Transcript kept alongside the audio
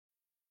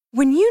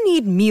When you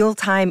need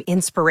mealtime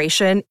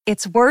inspiration,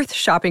 it's worth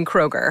shopping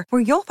Kroger,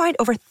 where you'll find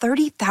over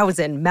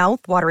 30,000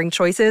 mouth-watering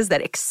choices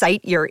that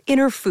excite your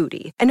inner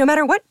foodie. And no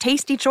matter what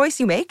tasty choice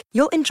you make,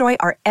 you'll enjoy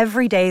our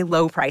everyday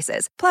low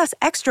prices, plus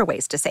extra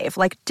ways to save,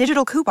 like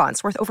digital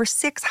coupons worth over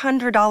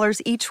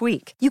 $600 each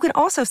week. You can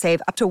also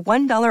save up to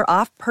 $1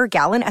 off per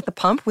gallon at the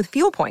pump with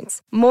fuel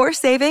points. More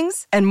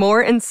savings and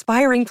more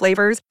inspiring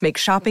flavors make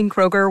shopping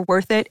Kroger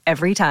worth it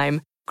every time.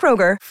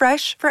 Kroger,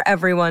 fresh for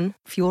everyone.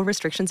 Fuel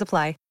restrictions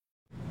apply.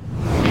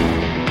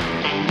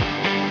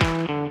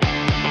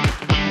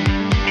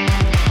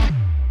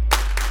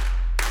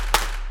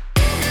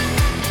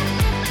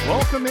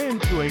 Welcome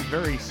into a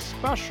very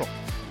special,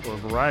 for a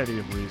variety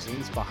of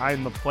reasons,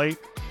 Behind the Plate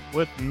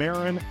with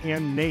Marin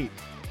and Nate.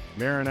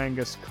 Marin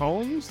Angus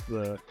Combs,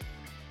 the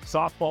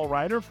softball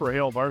writer for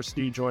Hale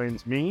Varsity,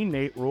 joins me,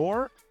 Nate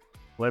Rohr,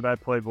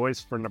 play-by-play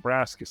voice for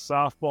Nebraska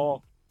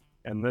softball.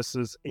 And this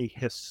is a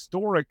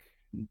historic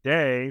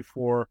day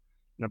for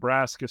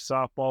Nebraska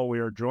softball. We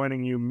are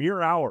joining you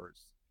mere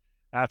hours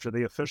after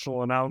the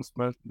official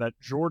announcement that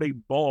Jordy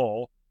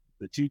Bahl,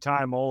 the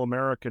two-time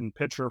All-American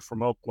pitcher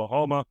from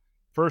Oklahoma,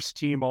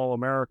 first-team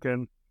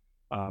All-American,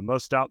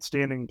 most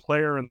outstanding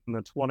player in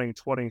the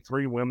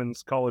 2023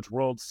 Women's College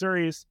World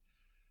Series,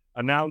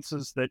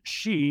 announces that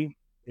she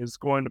is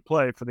going to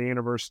play for the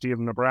University of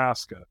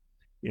Nebraska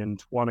in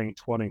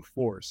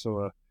 2024. So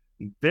a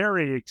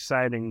very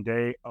exciting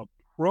day, a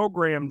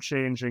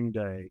program-changing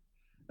day,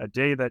 a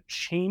day that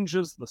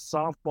changes the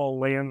softball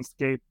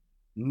landscape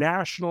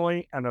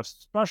nationally and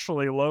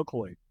especially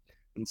locally.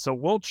 And so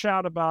we'll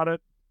chat about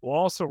it. We'll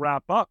also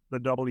wrap up the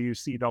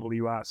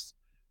WCWS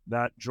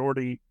that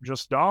Jordy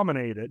just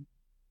dominated.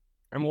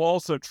 And we'll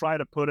also try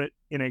to put it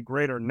in a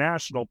greater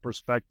national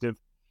perspective.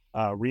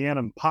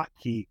 Rhiannon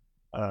Potke,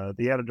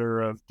 the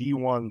editor of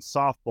D1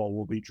 Softball,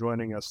 will be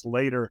joining us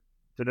later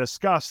to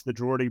discuss the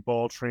Jordy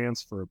Bahl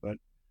transfer. But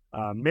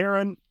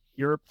Marin,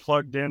 you're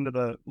plugged into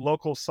the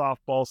local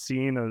softball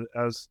scene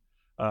as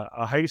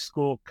a high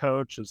school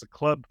coach, as a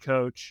club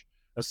coach,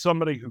 as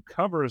somebody who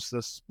covers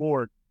this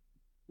sport.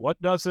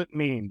 What does it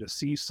mean to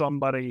see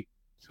somebody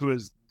who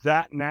is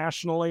that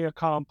nationally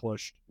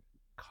accomplished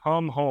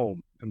come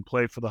home and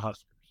play for the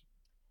Huskers?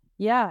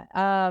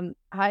 Yeah.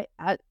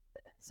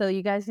 So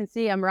you guys can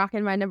see I'm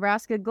rocking my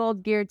Nebraska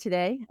Gold gear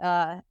today.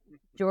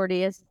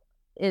 Jordy is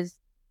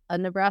a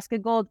Nebraska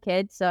Gold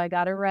kid, so I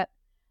got a rep.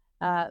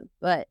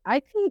 But I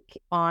think,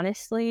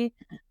 honestly,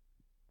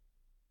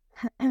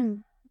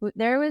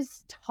 there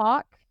was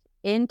talk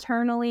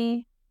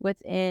internally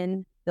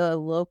within the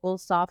local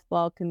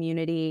softball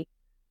community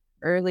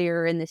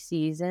earlier in the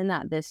season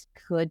that this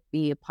could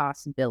be a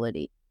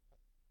possibility.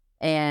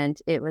 And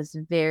it was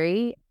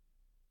very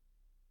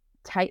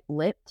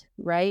tight-lipped,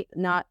 right?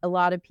 Not a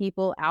lot of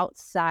people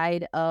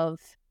outside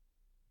of,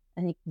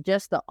 I think,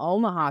 just the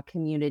Omaha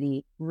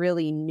community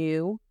really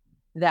knew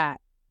that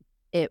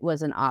it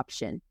was an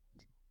option.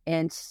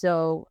 And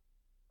so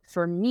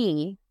for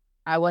me,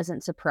 I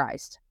wasn't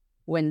surprised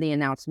when the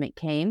announcement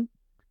came.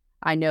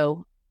 I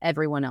know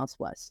everyone else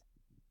was.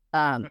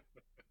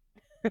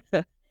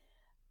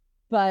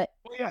 But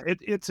yeah,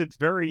 it's a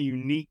very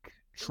unique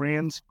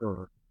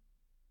transfer.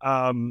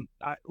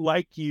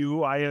 Like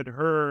you, I had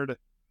heard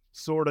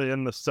sort of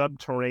in the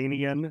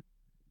subterranean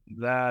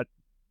that,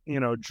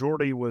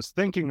 Jordy was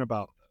thinking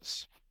about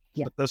this,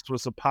 that this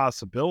was a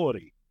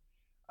possibility.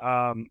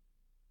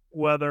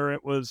 Whether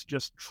it was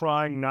just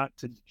trying not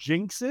to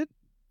jinx it,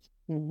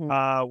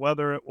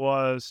 whether it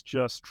was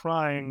just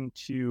trying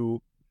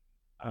to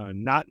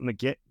not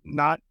get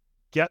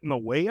in the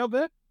way of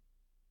it,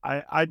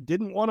 I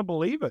didn't want to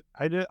believe it.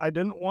 I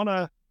didn't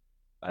want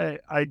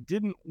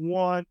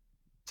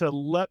to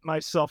let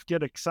myself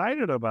get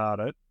excited about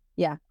it.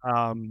 Yeah.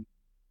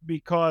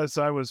 Because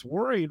I was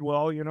worried,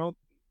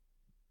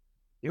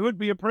 it would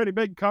be a pretty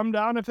big come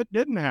down if it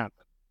didn't happen.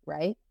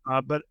 Right.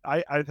 But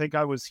I think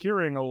I was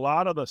hearing a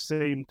lot of the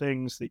same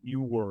things that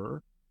you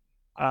were.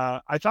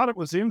 I thought it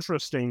was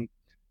interesting.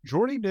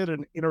 Jordy did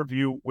an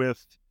interview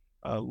with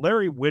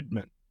Larry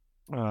Widman,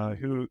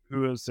 who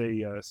is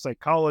a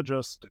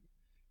psychologist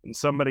and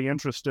somebody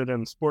interested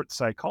in sports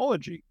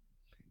psychology.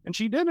 And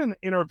she did an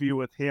interview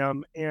with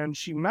him, and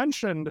she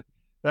mentioned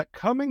that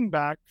coming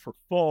back for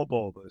fall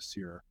ball this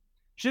year,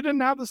 she didn't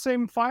have the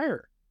same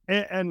fire.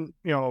 And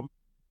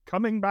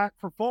coming back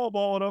for fall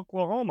ball at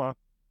Oklahoma,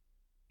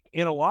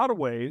 in a lot of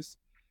ways,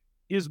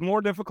 is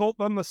more difficult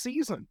than the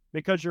season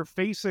because you're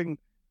facing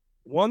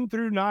 1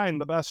 through 9,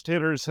 the best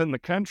hitters in the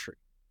country.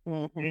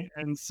 Mm-hmm.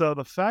 And so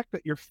the fact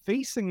that you're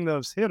facing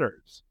those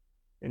hitters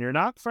and you're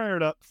not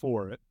fired up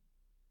for it,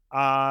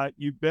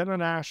 you've been a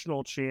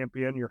national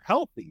champion, you're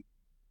healthy,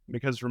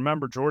 because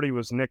remember, Jordy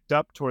was nicked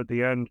up toward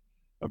the end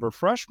of her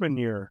freshman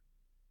year,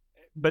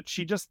 but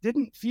she just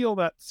didn't feel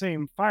that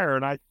same fire.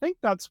 And I think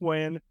that's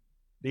when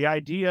the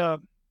idea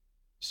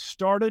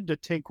started to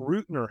take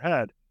root in her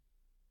head.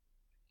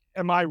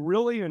 Am I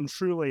really and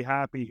truly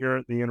happy here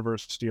at the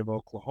University of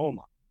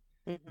Oklahoma?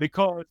 Mm-hmm.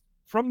 Because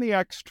from the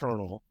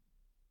external,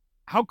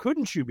 how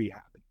couldn't you be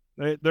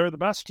happy? They're the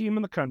best team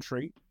in the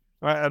country.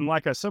 And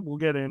like I said, we'll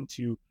get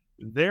into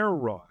their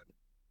run.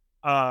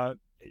 Uh,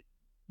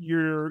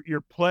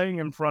 you're playing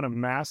in front of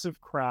massive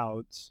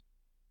crowds.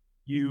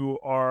 You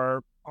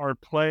are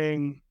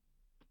playing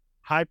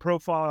high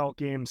profile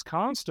games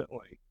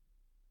constantly.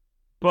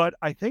 But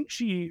I think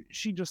she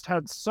just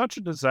had such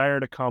a desire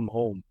to come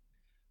home.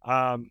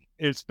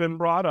 It's been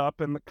brought up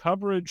in the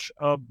coverage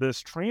of this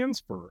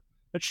transfer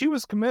that she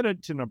was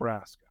committed to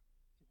Nebraska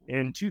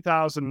in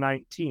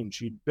 2019.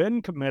 She'd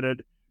been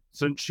committed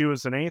since she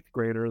was an eighth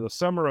grader. The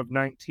summer of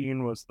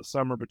 19 was the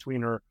summer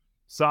between her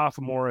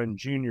sophomore and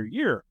junior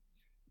year.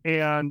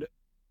 And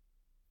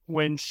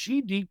when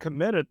she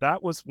decommitted,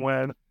 that was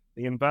when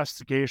the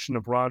investigation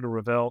of Rhonda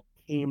Revelle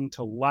came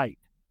to light.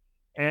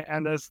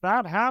 And as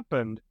that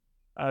happened,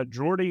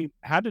 Jordy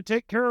had to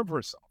take care of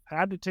herself,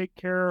 had to take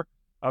care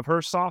of her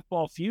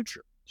softball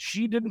future.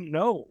 She didn't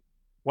know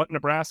what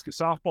Nebraska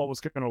softball was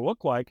going to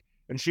look like,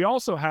 and she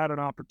also had an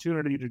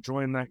opportunity to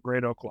join that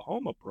great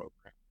Oklahoma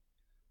program.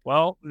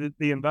 Well,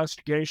 the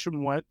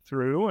investigation went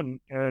through, and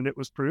it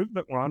was proved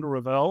that Rhonda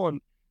Revelle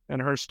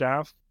and her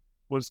staff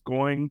was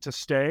going to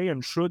stay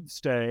and should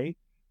stay.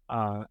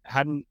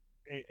 And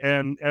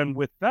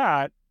with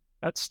that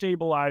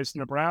stabilized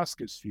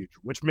Nebraska's future,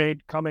 which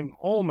made coming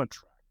home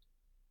attractive.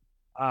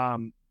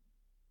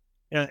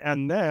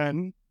 And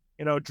then,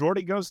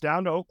 Jordy goes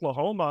down to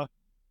Oklahoma,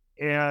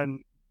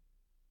 and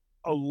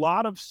a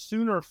lot of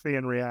Sooner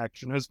fan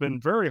reaction has been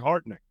very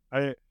heartening.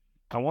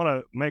 I want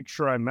to make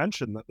sure I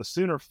mention that the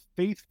Sooner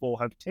faithful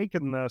have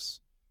taken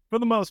this, for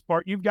the most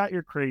part. You've got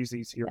your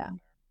crazies here. Yeah.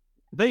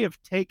 They have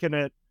taken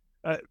it,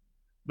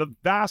 the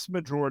vast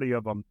majority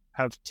of them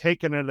have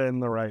taken it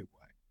in the right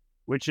way,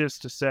 which is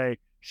to say,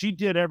 she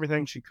did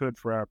everything she could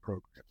for our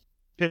program.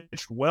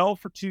 Pitched well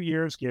for 2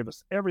 years, gave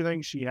us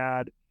everything she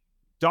had,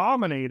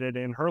 dominated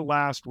in her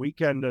last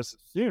weekend as a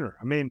Sooner.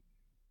 I mean,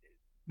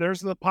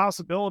 there's the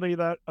possibility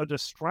that a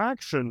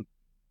distraction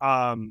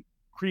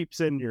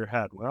creeps into your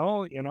head.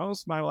 Well,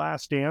 it's my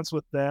last dance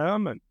with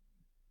them. And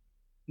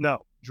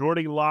no,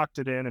 Jordy locked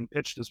it in and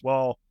pitched as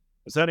well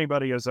as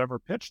anybody has ever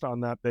pitched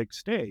on that big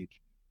stage.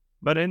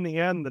 But in the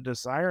end, the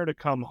desire to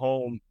come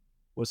home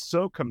was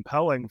so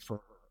compelling for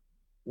her.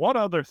 One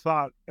other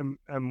thought, and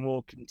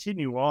we'll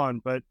continue on,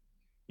 but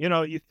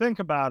you think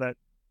about it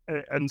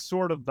and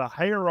sort of the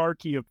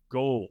hierarchy of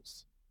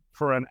goals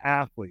for an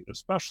athlete,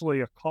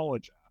 especially a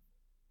college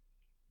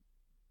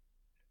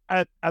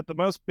athlete. At the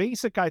most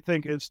basic, I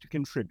think, is to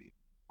contribute,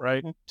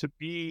 right? Mm-hmm. To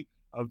be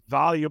a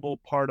valuable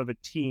part of a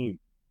team.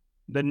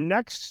 The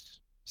next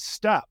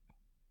step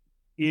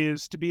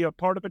is to be a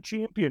part of a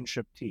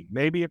championship team,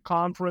 maybe a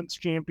conference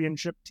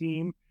championship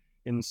team,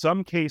 in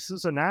some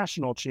cases, a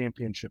national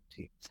championship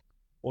team.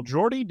 Well,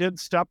 Jordy did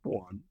step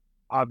one,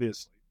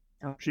 obviously.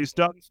 She's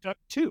done step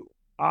two,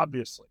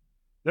 obviously.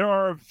 There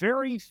are a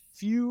very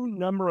few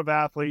number of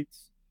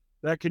athletes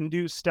that can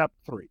do step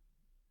three,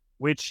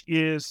 which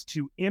is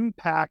to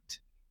impact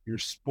your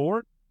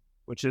sport,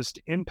 which is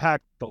to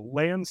impact the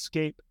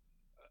landscape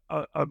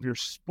of your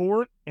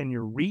sport and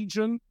your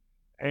region,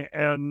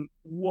 and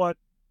what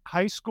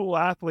high school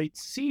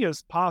athletes see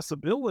as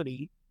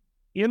possibility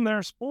in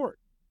their sport.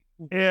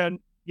 And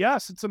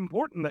yes, it's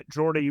important that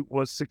Jordy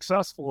was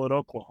successful at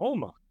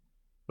Oklahoma,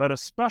 but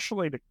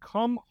especially to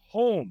come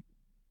home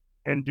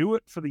and do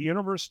it for the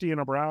University of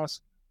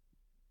Nebraska,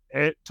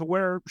 to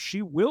where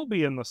she will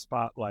be in the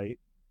spotlight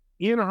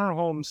in her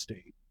home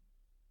state,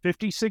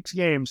 56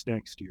 games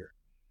next year.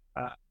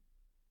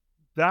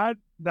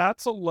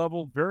 That's a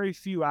level very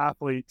few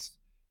athletes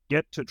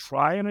get to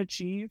try and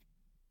achieve,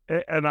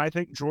 and I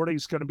think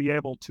Jordy's going to be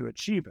able to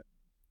achieve it.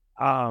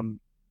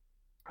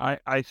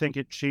 I think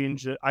it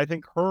changed it. I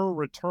think her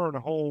return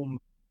home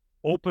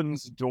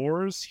opens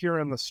doors here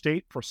in the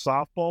state for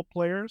softball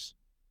players.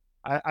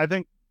 I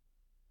think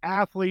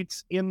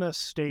athletes in the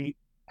state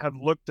have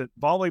looked at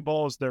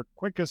volleyball as their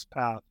quickest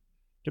path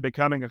to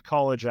becoming a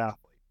college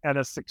athlete and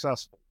a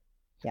successful.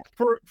 Yeah.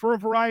 For a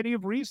variety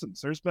of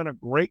reasons. There's been a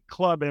great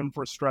club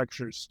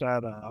infrastructure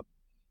set up.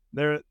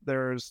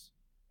 There's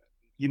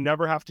you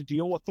never have to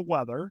deal with the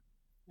weather.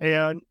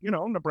 And,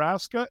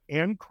 Nebraska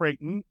and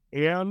Creighton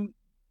and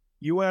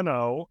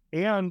UNO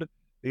and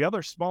the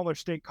other smaller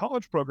state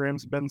college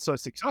programs have been so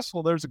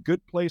successful. There's a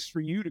good place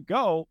for you to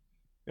go,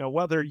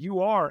 whether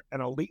you are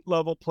an elite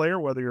level player,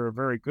 whether you're a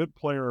very good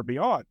player or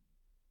beyond.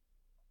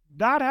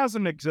 That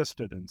hasn't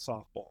existed in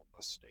softball in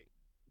the state.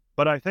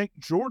 But I think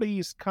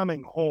Jordy's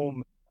coming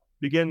home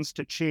begins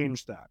to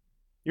change that.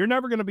 You're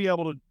never going to be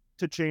able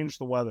to change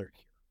the weather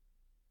here.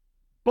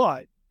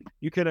 But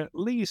you can at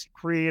least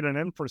create an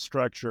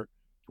infrastructure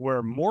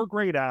where more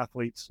great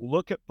athletes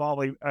look at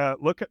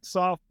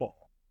softball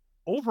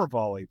over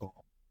volleyball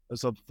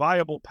as a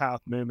viable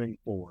path moving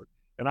forward.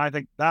 And I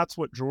think that's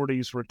what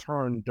Jordy's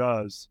return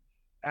does,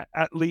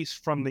 at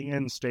least from the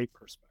in-state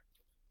perspective.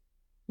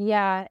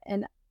 Yeah,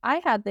 and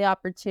I had the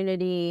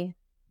opportunity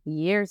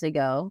years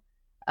ago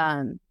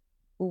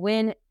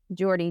when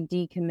Jordy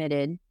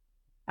decommitted.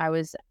 I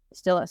was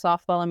still at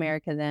Softball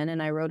America then,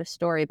 and I wrote a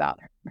story about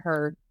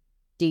her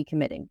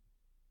decommitting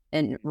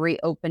and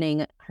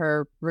reopening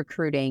her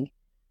recruiting.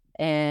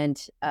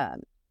 And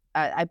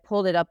I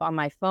pulled it up on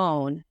my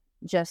phone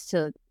just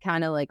to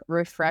kind of like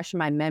refresh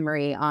my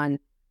memory on, I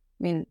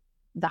mean,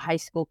 the high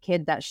school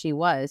kid that she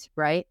was,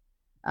 right?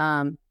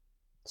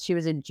 She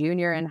was a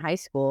junior in high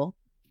school,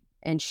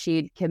 and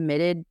she'd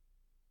committed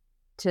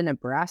to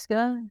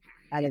Nebraska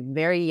at a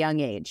very young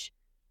age.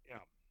 Yeah.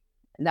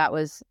 That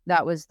was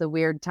the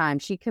weird time.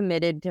 She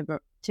committed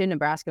to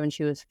Nebraska when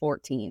she was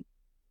 14.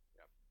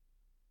 Yeah.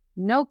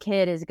 No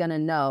kid is gonna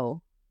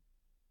know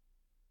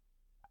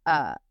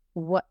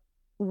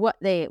what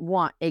they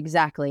want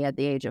exactly at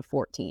the age of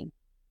 14.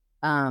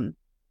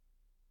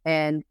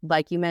 And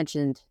like you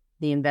mentioned,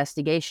 the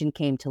investigation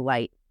came to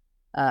light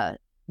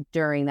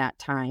during that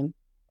time.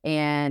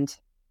 And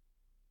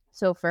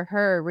so for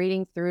her,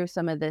 reading through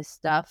some of this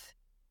stuff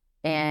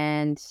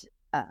and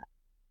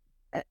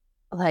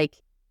like,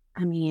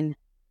 I mean,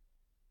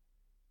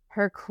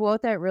 her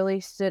quote that really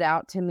stood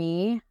out to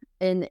me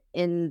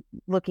in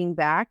looking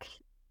back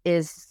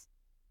is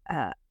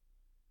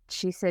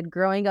she said,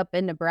 growing up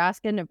in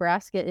Nebraska,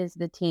 Nebraska is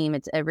the team.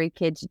 It's every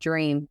kid's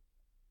dream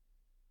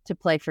to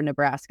play for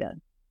Nebraska.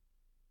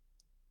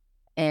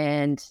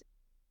 And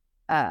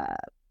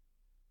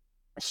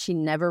she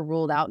never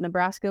ruled out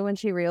Nebraska when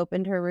she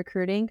reopened her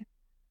recruiting.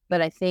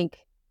 But I think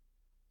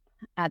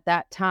at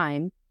that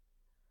time,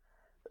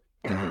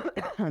 we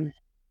can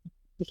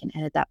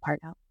edit that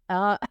part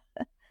out.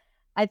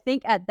 I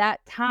think at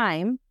that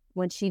time,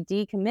 when she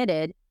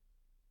decommitted,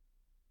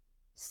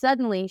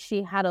 suddenly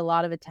she had a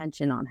lot of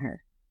attention on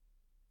her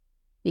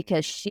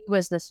because she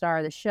was the star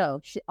of the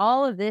show.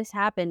 All of this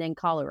happened in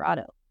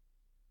Colorado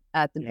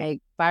at the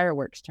big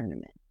fireworks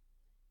tournament.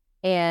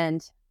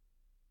 And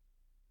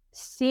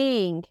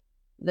seeing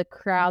the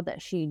crowd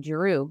that she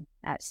drew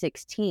at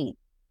 16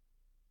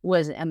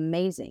 was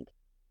amazing.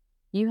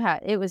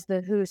 It was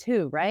the who's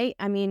who, right?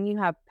 I mean, you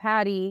have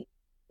Patty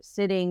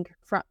sitting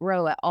front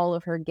row at all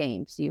of her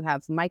games. You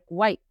have Mike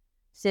White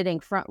sitting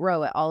front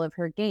row at all of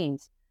her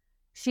games.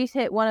 She's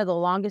hit one of the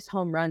longest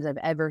home runs I've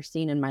ever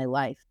seen in my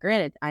life.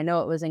 Granted, I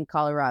know it was in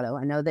Colorado.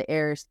 I know the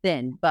air is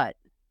thin, but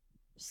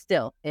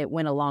still, it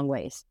went a long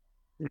ways.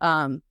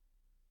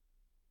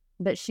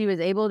 But she was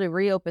able to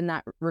reopen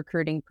that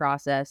recruiting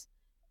process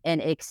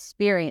and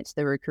experience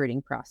the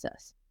recruiting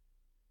process.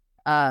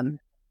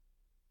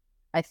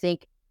 I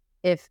think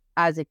if,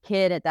 as a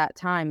kid at that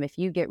time, if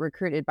you get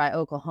recruited by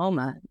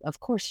Oklahoma, of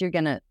course you're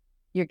gonna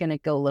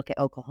go look at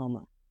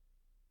Oklahoma,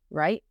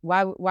 right?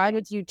 Why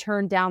would you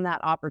turn down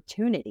that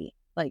opportunity?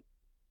 Like,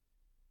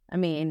 I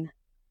mean,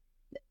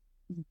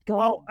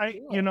 Well,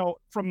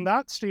 from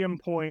that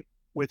standpoint,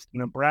 with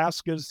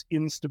Nebraska's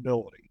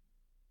instability,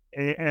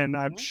 and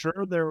I'm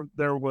sure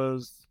there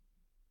was,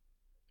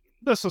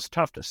 this is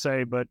tough to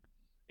say, but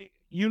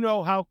you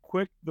know how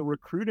quick the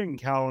recruiting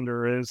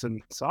calendar is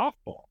in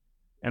softball.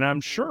 And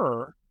I'm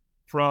sure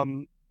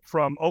from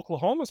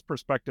Oklahoma's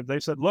perspective, they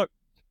said, look,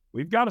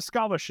 we've got a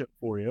scholarship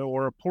for you,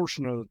 or a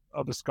portion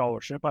of a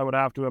scholarship. I would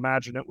have to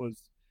imagine it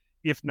was,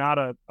 if not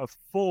a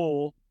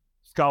full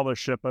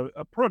scholarship,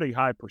 a pretty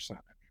high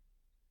percentage.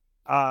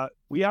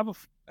 We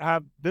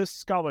have this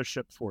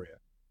scholarship for you,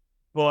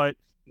 but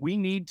we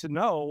need to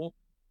know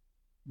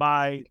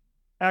by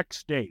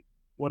X date,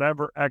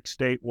 whatever X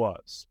date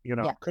was.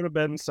 Could have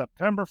been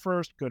September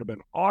 1st, could have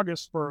been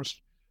August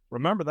 1st.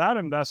 Remember, that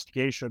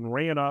investigation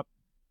ran up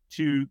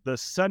to the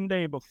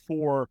Sunday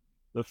before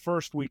the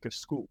first week of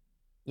school.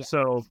 Yeah.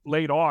 So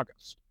late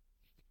August.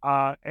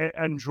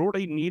 And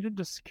Jordy needed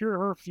to secure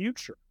her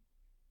future.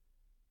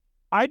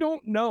 I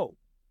don't know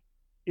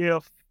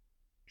if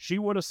she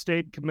would have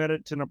stayed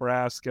committed to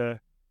Nebraska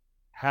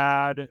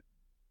had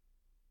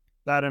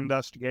that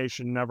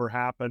investigation never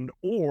happened,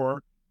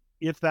 or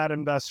if that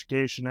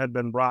investigation had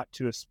been brought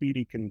to a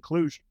speedy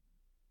conclusion.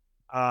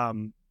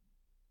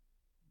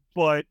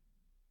 But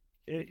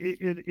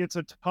it's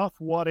a tough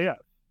what if.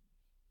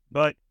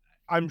 But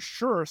I'm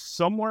sure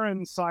somewhere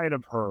inside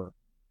of her,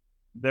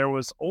 there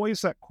was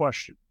always that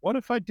question, what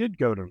if I did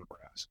go to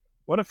Nebraska?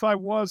 What if I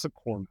was a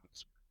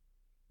Cornhusker?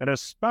 And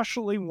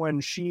especially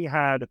when she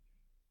had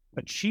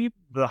achieved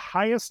the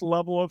highest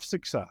level of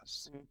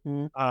success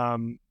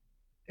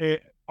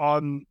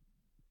on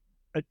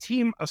a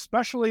team,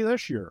 especially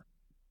this year,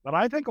 that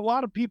I think a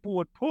lot of people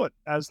would put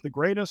as the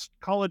greatest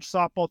college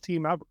softball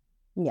team ever.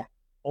 Yeah.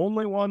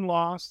 Only one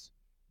loss,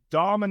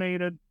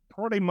 dominated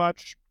pretty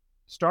much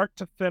start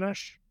to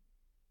finish.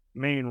 I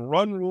mean,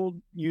 run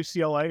ruled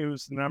UCLA,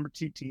 who's the number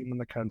 2 team in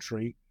the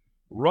country,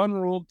 run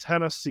ruled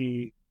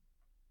Tennessee,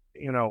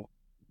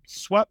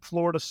 swept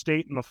Florida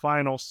State in the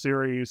final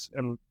series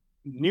and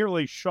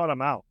nearly shut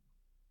them out.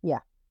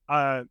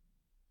 Yeah.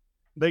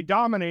 They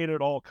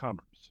dominated all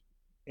comers,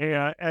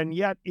 and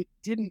yet it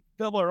didn't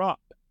fill her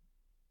up.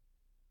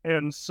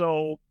 And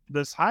so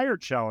this higher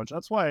challenge,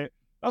 that's why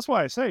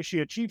I say she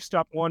achieved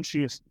step 1,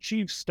 she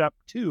achieved step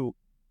 2.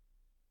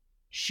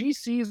 She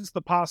sees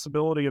the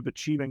possibility of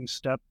achieving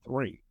step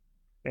 3.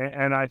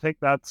 And I think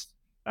that's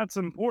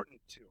important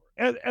to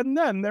her. And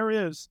then there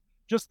is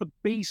just the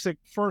basic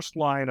first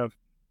line of,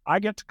 I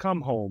get to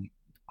come home.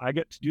 I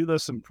get to do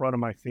this in front of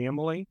my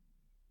family.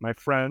 my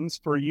friends,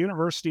 for a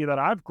university that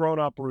I've grown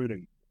up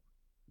rooting.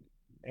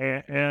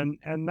 And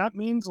that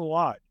means a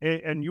lot.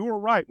 And you were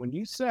right when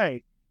you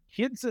say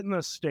kids in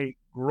this state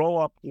grow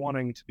up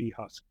wanting to be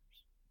Huskers.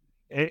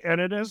 And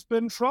it has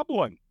been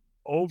troubling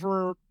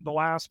over the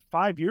last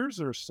 5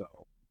 years or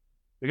so,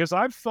 because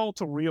I've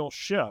felt a real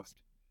shift.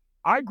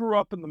 I grew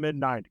up in the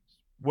mid-90s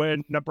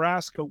when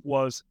Nebraska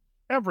was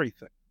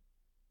everything,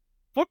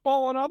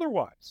 football and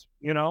otherwise,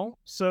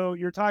 So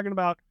you're talking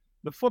about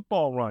the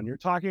football run. You're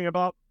talking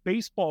about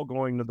baseball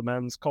going to the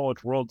Men's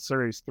College World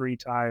Series 3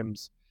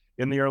 times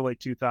in the early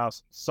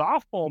 2000s.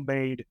 Softball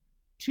made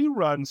 2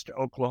 runs to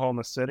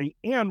Oklahoma City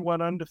and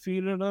went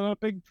undefeated in a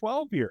Big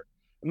 12 year.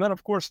 And then,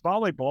 of course,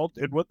 volleyball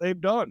did what they've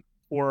done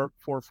for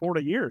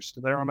 40 years,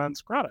 to their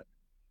immense credit.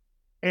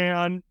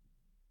 And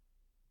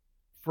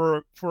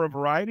for a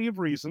variety of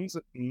reasons,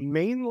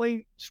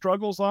 mainly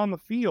struggles on the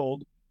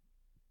field,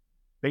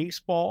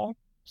 baseball,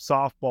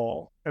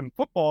 softball, and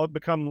football have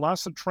become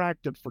less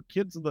attractive for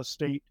kids of the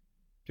state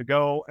to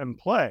go and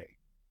play.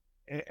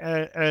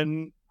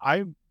 And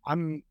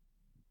I'm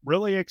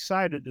really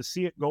excited to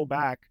see it go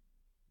back,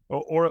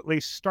 or at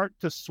least start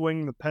to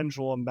swing the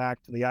pendulum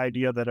back to the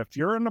idea that if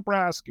you're a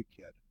Nebraska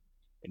kid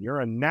and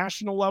you're a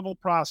national level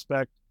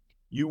prospect,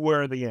 you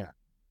wear the N,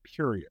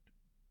 period.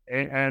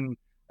 And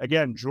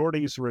again,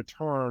 Jordy's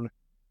return,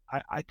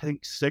 I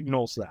think,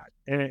 signals that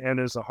and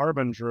is a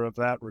harbinger of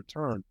that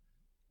return.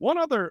 One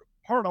other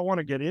part I want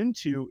to get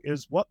into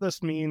is what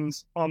this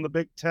means on the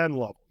Big Ten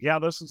level. Yeah,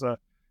 this is a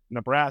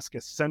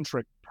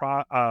Nebraska-centric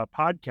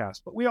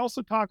podcast, but we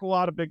also talk a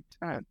lot of Big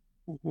Ten.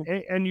 Mm-hmm.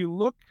 And you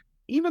look,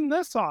 even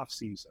this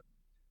offseason,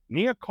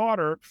 Nia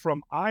Carter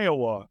from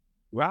Iowa,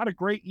 who had a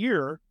great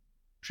year,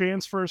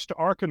 transfers to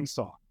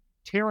Arkansas.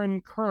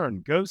 Taryn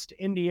Kern goes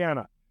to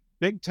Indiana,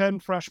 Big Ten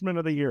Freshman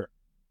of the Year.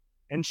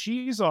 And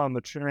she's on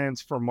the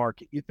transfer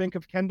market. You think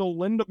of Kendall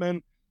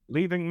Lindemann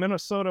leaving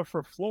Minnesota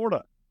for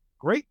Florida.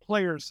 Great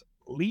players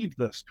leave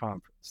this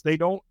conference. They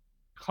don't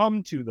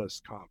come to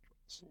this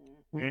conference.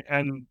 Mm-hmm.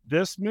 And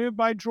this move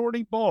by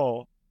Jordy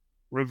Bahl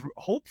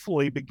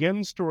hopefully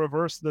begins to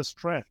reverse this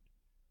trend.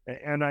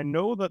 And I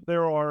know that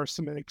there are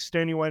some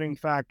extenuating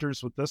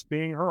factors with this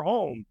being her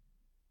home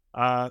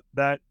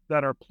that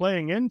are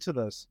playing into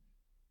this.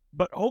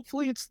 But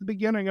hopefully it's the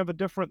beginning of a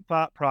different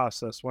thought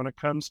process when it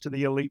comes to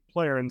the elite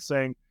player and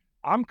saying,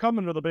 I'm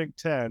coming to the Big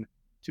Ten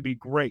to be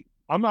great.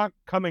 I'm not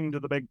coming to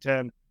the Big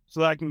Ten so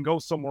that I can go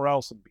somewhere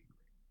else and be great.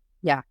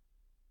 Yeah.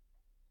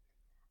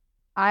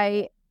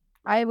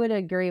 I would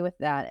agree with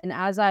that. And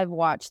as I've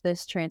watched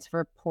this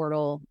transfer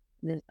portal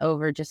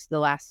over just the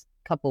last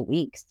couple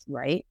weeks,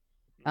 right?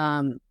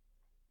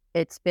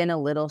 It's been a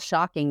little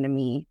shocking to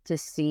me to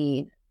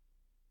see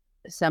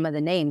some of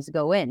the names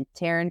go in.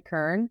 Taryn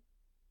Kern,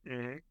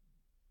 mm-hmm.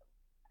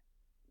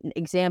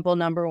 Example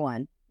number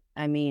 1.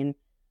 I mean,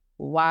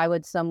 why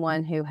would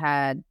someone who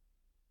had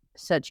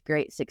such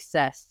great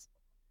success,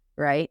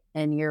 right,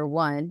 in year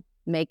 1,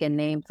 make a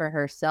name for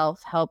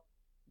herself, help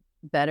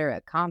better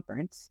at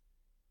conference,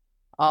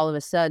 all of a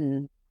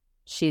sudden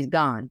she's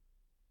gone?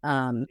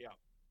 That's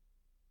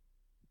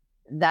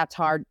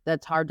hard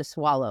to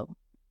swallow.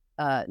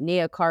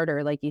 Nia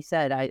Carter, like you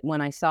said,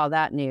 when I saw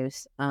that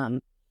news, and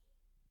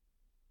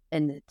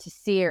to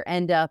see her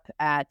end up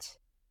at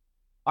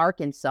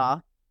Arkansas,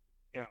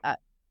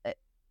 it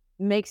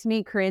makes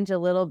me cringe a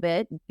little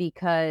bit,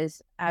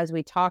 because as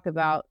we talk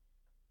about,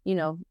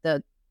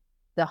 the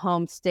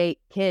home state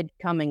kid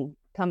coming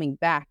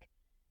back,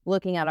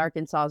 looking at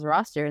Arkansas's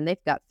roster, and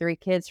they've got 3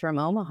 kids from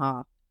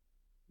Omaha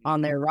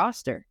on their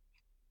roster,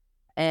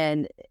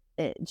 and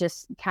it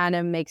just kind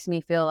of makes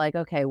me feel like,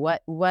 okay,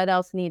 what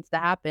else needs to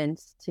happen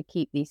to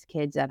keep these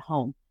kids at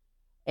home?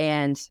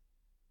 And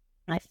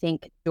I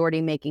think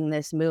Jordy making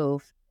this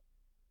move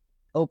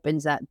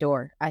opens that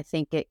door. I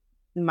think it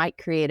might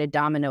create a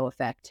domino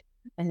effect.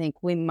 I think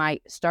we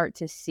might start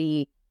to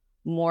see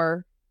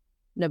more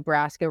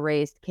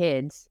Nebraska-raised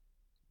kids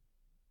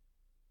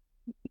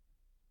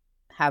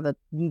have a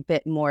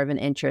bit more of an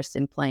interest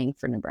in playing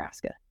for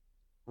Nebraska.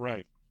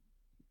 Right.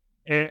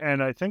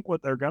 And I think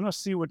what they're going to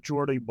see with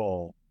Jordy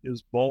Bahl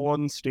is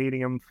Bowlin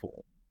Stadium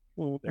full.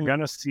 Mm-hmm. They're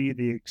going to see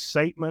the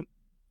excitement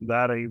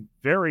that a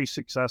very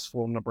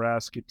successful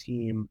Nebraska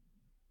team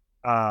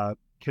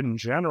can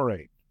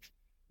generate.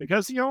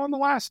 Because, in the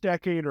last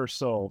decade or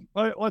so,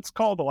 let's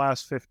call the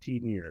last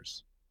 15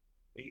 years,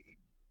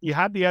 you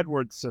had the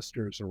Edwards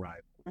sisters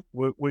arrive,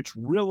 which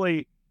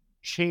really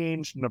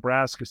changed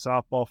Nebraska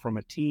softball from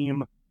a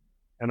team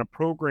and a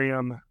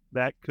program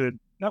that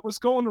was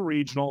going to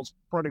regionals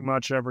pretty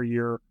much every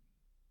year,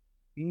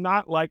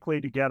 not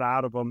likely to get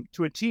out of them,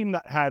 to a team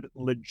that had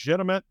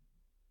legitimate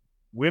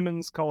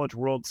Women's College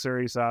World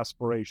Series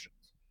aspirations.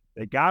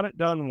 They got it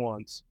done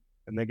once,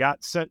 and they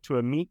got sent to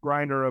a meat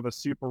grinder of a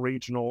super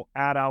regional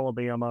at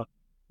Alabama,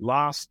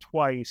 lost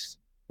twice,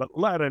 but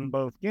led in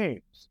both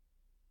games.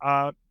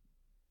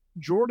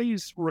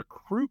 Jordy's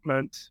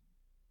recruitment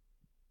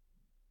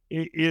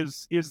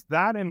is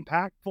that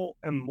impactful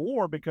and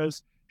more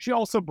because she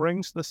also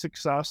brings the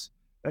success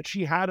that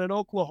she had at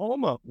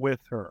Oklahoma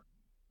with her.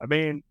 I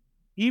mean,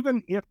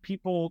 even if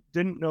people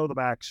didn't know the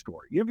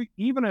backstory,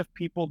 even if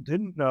people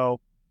didn't know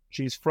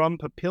she's from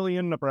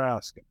Papillion,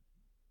 Nebraska,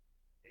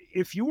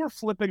 if you were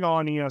flipping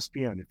on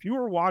ESPN, if you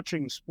were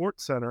watching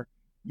SportsCenter,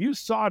 you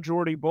saw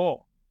Jordy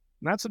Bahl.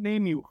 And that's a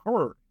name you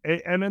heard.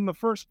 And in the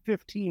first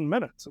 15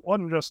 minutes, it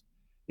wasn't just,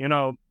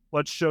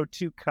 let's show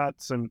two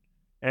cuts and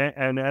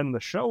end the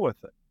show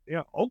with it.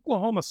 Yeah,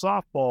 Oklahoma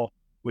softball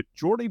with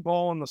Jordy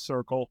Bahl in the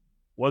circle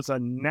was a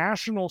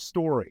national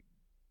story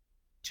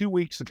 2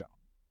 weeks ago,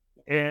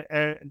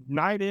 and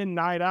night in,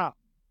 night out.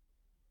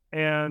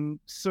 And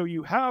so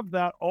you have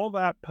all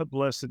that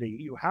publicity,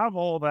 you have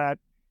all that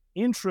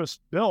interest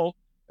built,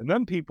 and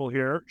then people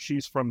hear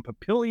she's from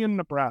Papillion,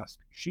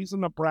 Nebraska. She's a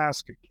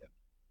Nebraska kid.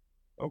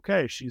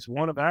 Okay, she's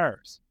one of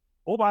ours.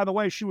 Oh, by the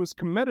way, she was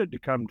committed to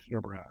come to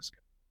Nebraska.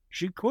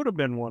 She could have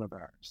been one of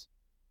ours.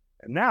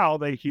 And now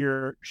they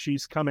hear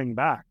she's coming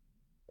back,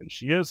 and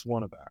she is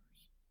one of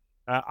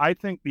ours. I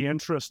think the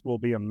interest will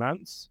be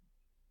immense.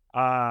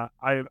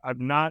 I've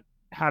not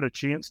had a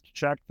chance to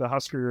check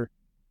the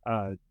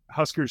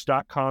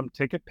Huskers.com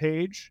ticket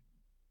page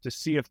to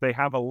see if they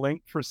have a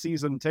link for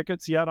season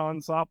tickets yet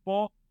on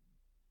softball.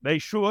 They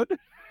should.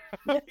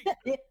 Yeah,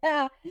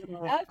 I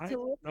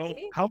don't know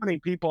how many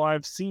people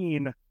I've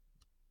seen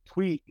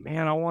tweet,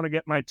 man, I want to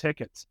get my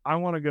tickets. I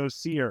want to go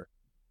see her.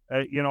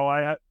 I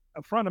had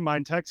a friend of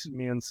mine texted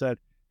me and said,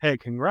 hey,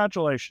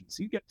 congratulations.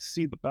 You get to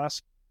see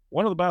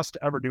one of the best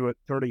to ever do it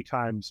 30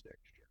 times next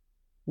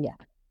year.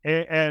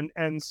 Yeah.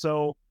 And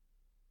so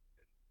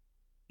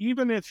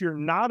even if you're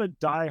not a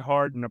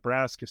diehard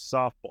Nebraska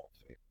softball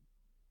fan,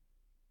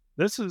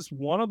 this is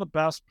one of the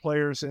best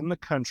players in the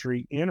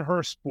country in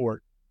her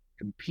sport,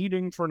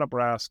 competing for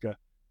Nebraska,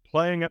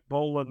 playing at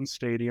Bowlin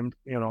Stadium.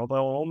 They'll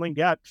only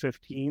get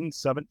 15,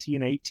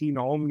 17, 18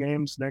 home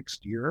games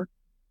next year.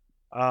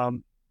 I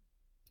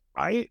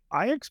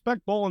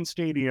expect Bowlin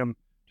Stadium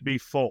to be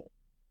full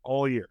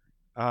all year.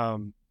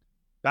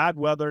 Bad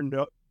weather,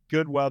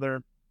 good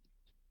weather,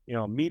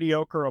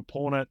 mediocre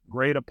opponent,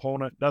 great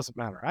opponent, doesn't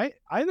matter.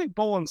 I think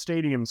Bowlin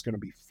Stadium is going to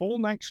be full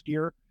next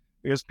year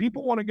because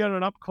people want to get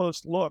an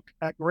up-close look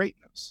at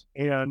greatness.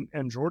 And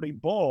Jordy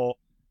Bahl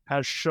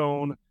has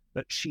shown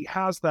that she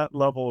has that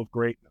level of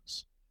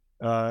greatness.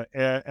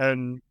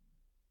 And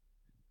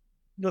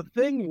the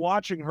thing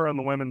watching her in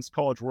the Women's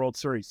College World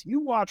Series, you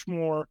watch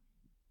more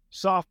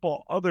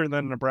softball other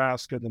than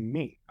Nebraska than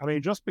me. I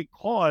mean, just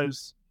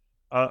because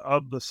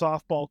of the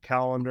softball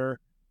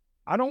calendar,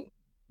 I don't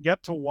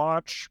get to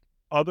watch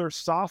other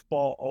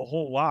softball a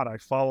whole lot. I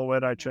follow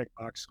it, I check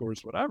box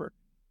scores, whatever.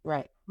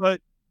 Right.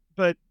 But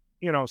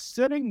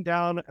sitting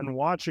down and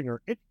watching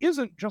her, it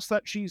isn't just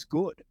that she's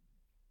good,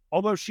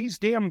 although she's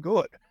damn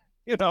good.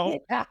 Yeah.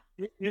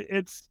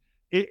 It's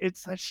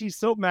that she's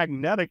so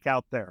magnetic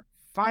out there,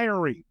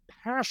 fiery,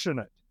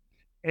 passionate.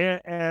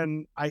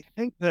 And I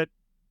think that,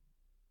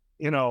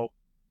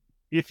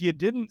 if you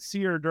didn't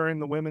see her during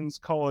the Women's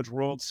College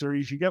World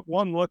Series, you get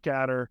one look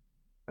at her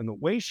and the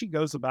way she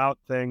goes about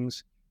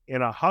things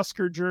in a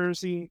Husker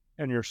jersey,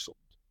 and you're sold.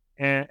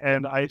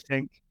 And I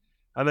think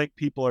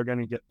people are going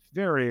to get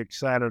very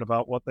excited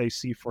about what they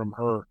see from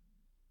her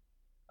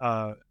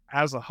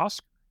as a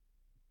Husker.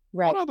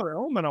 Right. One other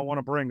element I want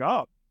to bring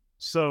up.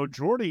 So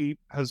Jordy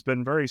has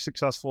been very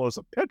successful as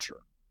a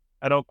pitcher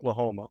at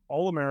Oklahoma,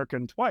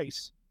 All-American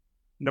twice.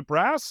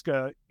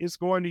 Nebraska is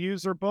going to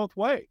use her both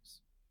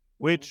ways,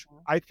 which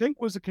I think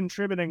was a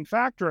contributing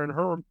factor in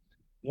her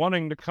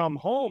wanting to come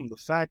home. The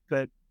fact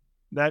that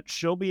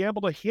she'll be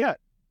able to hit.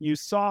 You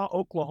saw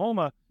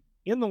Oklahoma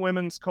in the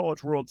Women's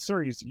College World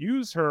Series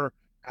use her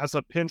as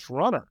a pinch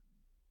runner,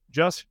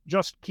 just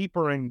keep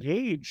her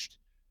engaged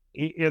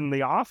in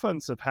the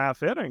offensive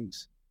half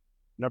innings.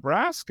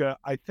 Nebraska,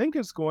 I think,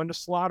 is going to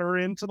slot her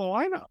into the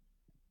lineup.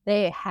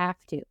 They have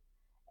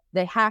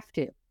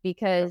to,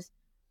 because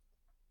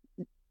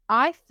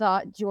I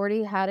thought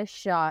Jordy had a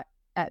shot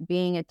at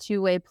being a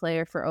two-way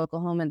player for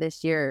Oklahoma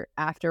this year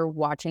after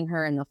watching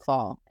her in the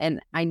fall. And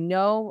I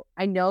know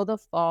the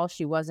fall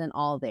she wasn't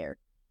all there,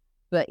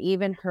 but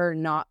even her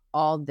not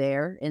all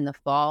there in the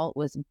fall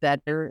was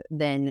better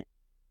than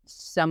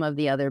some of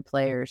the other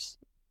players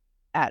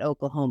at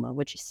Oklahoma,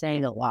 which is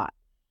saying a lot.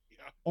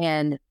 Yeah.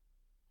 And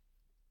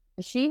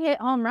she hit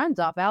home runs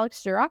off Alex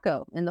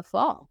Sirocco in the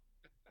fall.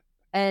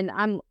 And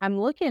I'm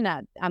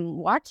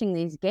watching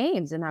these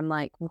games and I'm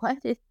like,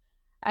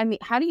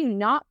 how do you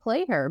not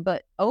play her?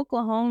 But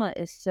Oklahoma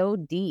is so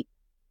deep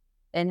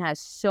and has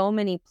so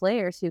many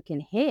players who can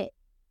hit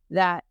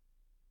that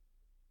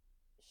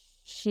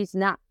she's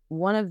not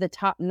one of the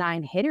top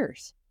 9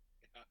 hitters,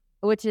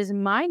 which is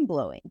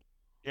mind-blowing.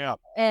 Yeah.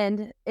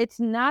 And it's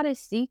not a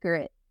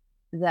secret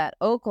that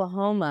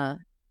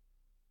Oklahoma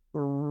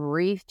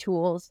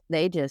retools,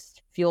 they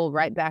just fuel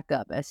right back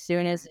up. As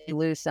soon as they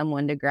lose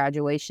someone to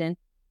graduation,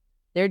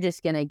 they're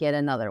just going to get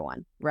another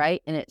one,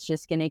 right? And it's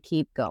just going to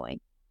keep going.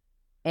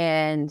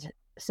 And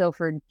so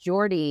for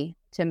Jordy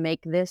to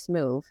make this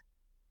move,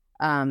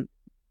 I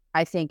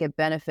think it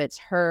benefits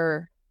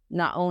her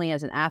not only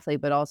as an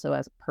athlete, but also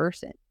as a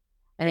person.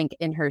 I think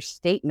in her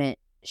statement,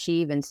 she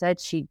even said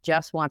she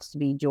just wants to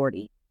be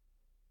Jordy.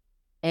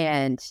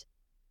 And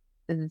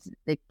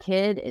the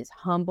kid is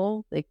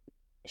humble.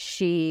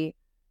 She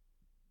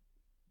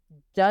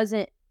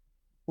doesn't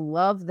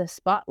love the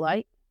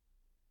spotlight.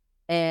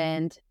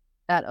 And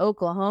at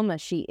Oklahoma,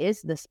 she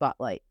is the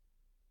spotlight.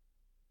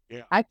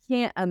 Yeah. I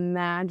can't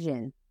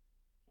imagine,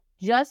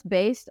 just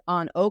based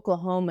on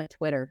Oklahoma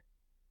Twitter,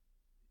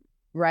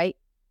 right?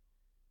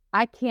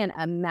 I can't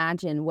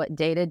imagine what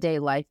day-to-day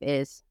life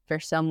is for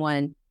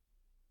someone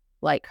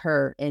like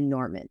her in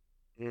Norman.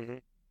 Mm-hmm.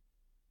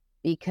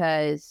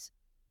 Because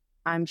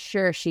I'm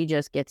sure she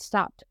just gets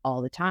stopped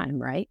all the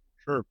time, right?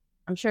 Sure.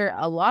 I'm sure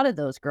a lot of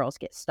those girls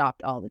get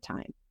stopped all the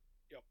time.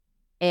 Yep.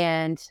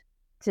 And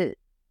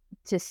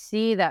to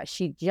see that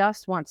she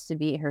just wants to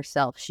be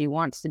herself. She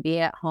wants to be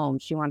at home.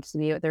 She wants to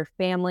be with her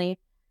family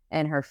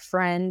and her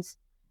friends.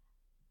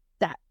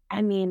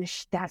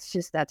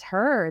 That's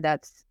her.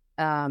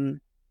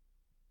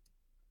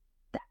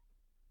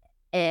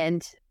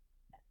 And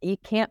you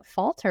can't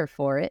fault her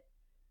for it.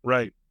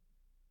 Right.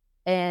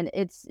 And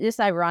it's just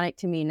ironic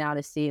to me now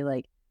to see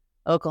like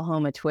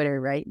Oklahoma Twitter,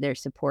 right? They're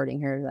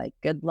supporting her, like,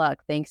 good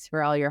luck. Thanks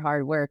for all your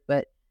hard work.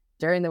 But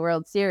during the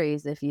World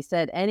Series, if you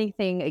said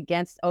anything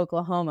against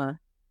Oklahoma,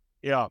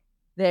 yeah,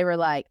 they were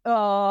like,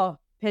 oh,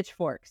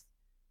 pitchforks.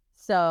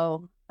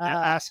 So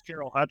ask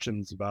Carol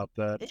Hutchins about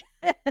that.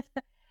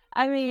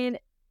 I mean,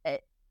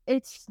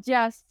 it's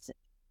just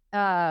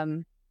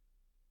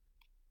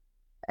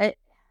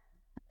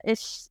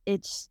it's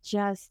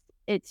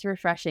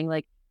refreshing.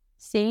 Like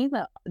seeing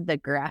the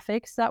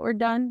graphics that were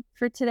done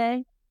for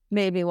today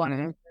made me want to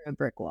enter a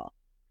brick wall.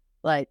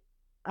 Like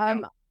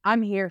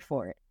I'm here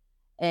for it.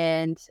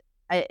 And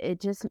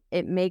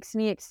it makes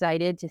me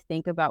excited to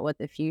think about what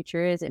the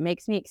future is. It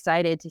makes me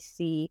excited to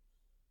see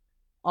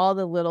all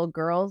the little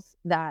girls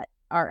that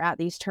are at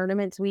these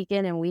tournaments week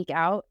in and week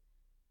out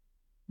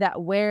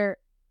that wear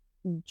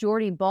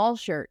Jordy Bahl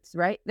shirts,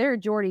 right? They're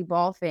Jordy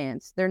Bahl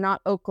fans. They're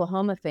not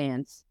Oklahoma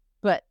fans,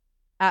 but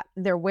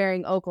they're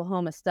wearing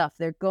Oklahoma stuff.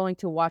 They're going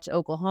to watch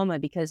Oklahoma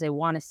because they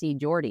want to see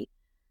Jordy.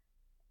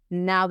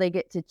 Now they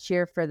get to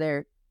cheer for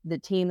the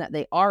team that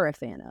they are a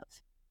fan of.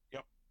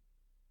 Yep.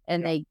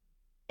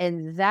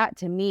 And that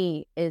to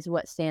me is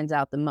what stands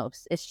out the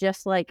most. It's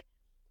just like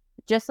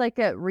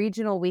a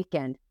regional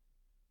weekend.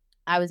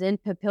 I was in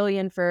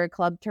Papillion for a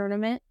club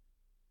tournament,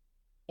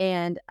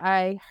 and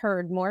I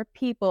heard more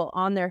people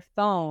on their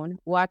phone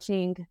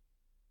watching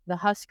the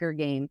Husker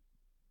game,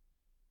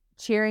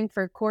 cheering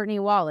for Courtney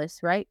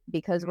Wallace, right?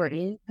 Because we're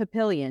in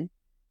Papillion.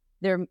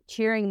 They're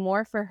cheering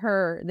more for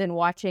her than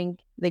watching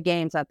the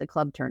games at the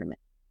club tournament.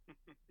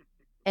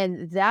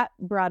 And that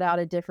brought out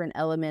a different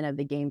element of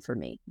the game for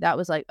me. That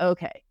was like,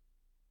 okay,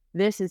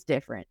 this is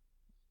different.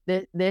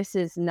 This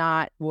is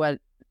not what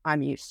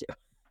I'm used to.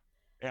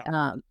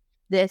 Yeah.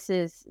 This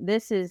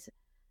is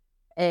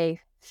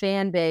a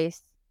fan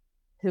base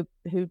who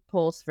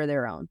pulls for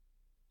their own.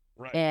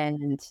 Right.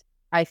 And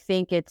I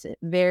think it's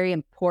very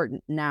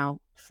important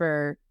now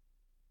for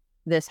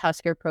this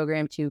Husker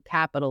program to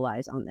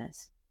capitalize on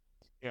this.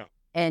 Yeah.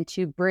 And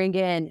to bring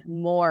in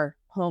more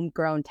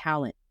homegrown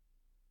talent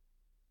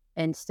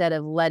instead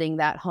of letting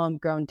that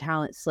homegrown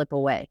talent slip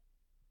away.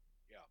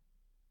 Yeah.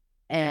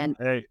 And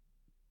hey,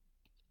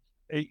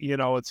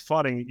 it's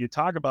funny. You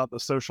talk about the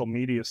social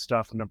media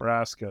stuff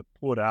Nebraska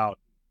put out.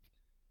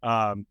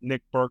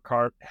 Nick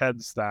Burkhart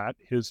heads that.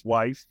 His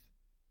wife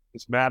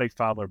is Maddie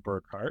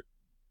Fowler-Burkhart.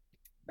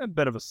 A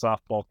bit of a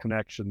softball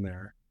connection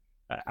there.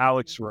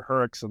 Alex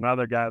Rahurik's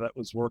another guy that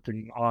was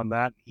working on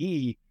that.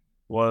 He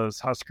was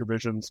Husker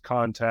Vision's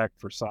contact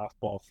for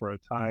softball for a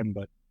time,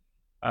 but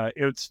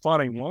it's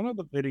funny. One of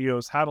the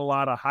videos had a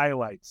lot of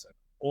highlights,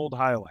 old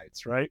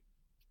highlights, right?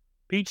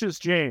 Peaches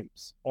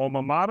James,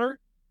 alma mater,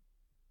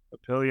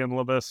 Papillion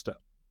La Vista.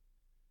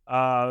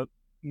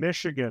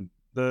 Michigan,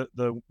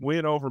 the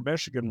win over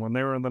Michigan when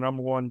they were the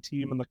number one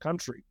team in the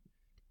country.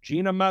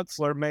 Gina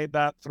Metzler made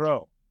that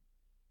throw.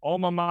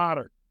 Alma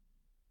mater,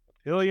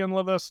 Papillion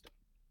La Vista.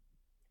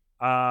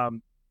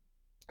 And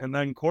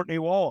then Courtney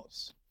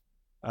Wallace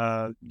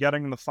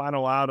getting the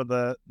final out of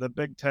the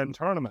Big Ten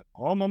tournament.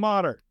 Alma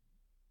mater,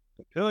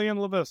 Papillion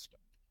La Vista.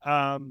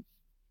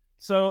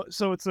 So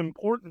it's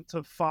important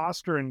to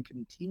foster and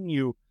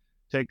continue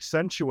to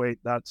accentuate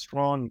that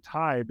strong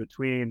tie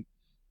between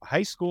a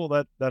high school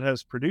that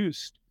has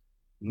produced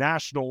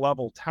national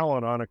level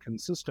talent on a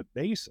consistent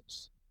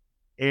basis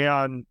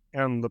and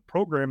the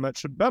program that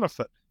should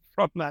benefit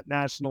from that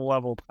national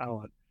level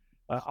talent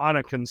on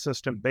a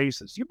consistent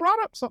basis. You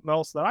brought up something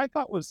else that I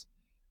thought was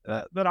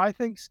that I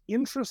think's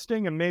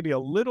interesting and maybe a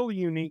little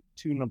unique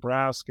to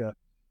Nebraska,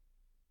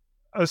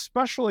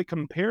 especially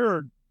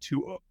compared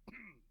to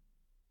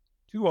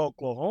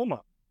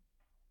Oklahoma,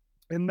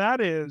 and that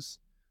is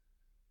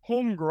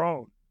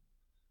homegrown.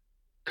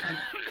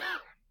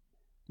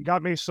 You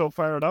got me so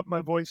fired up,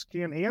 my voice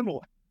can't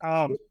handle it.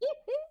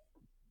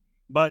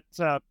 But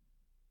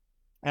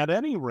at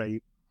any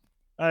rate,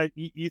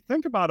 you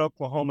think about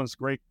Oklahoma's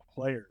great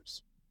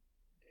players,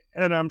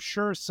 and I'm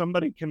sure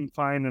somebody can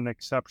find an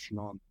exception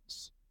on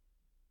this,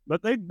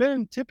 but they've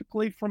been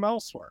typically from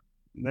elsewhere.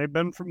 They've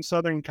been from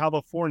Southern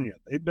California.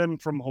 They've been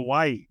from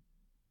Hawaii.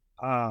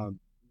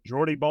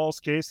 Jordy Bahl's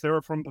case, they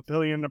were from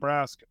Papillion,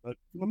 Nebraska. But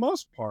for the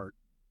most part,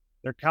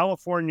 they're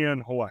California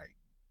and Hawaii.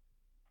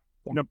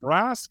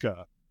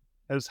 Nebraska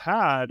has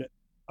had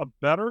a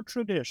better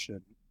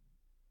tradition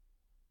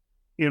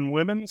in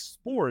women's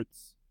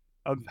sports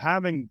of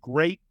having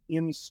great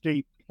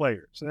in-state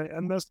players.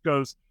 And this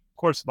goes, of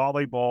course,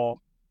 volleyball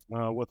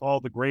with all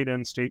the great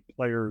in-state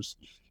players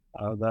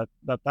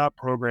that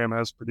program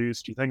has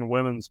produced. You think of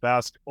women's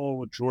basketball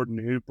with Jordan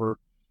Hooper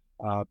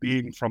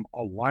being from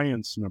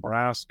Alliance,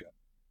 Nebraska.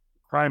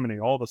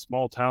 Criminy, all the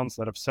small towns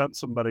that have sent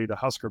somebody to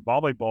Husker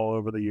volleyball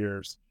over the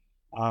years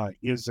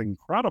is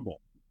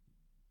incredible.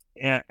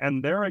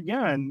 And there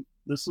again,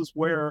 this is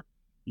where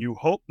you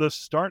hope this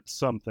starts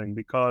something,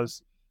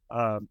 because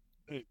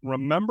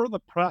remember the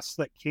press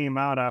that came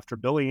out after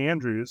Billie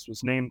Andrews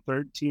was named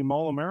third team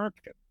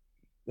All-American.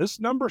 This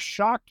number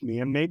shocked me,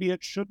 and maybe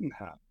it shouldn't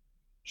have.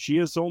 She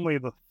is only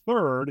the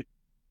third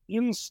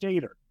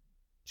in-stater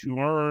to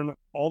earn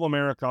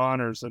All-America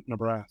honors at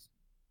Nebraska.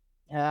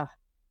 Yeah.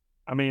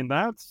 I mean,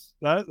 that's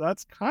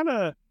kind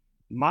of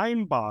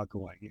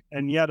mind-boggling.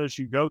 And yet, as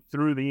you go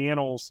through the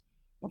annals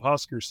of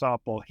Husker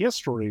softball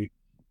history,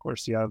 of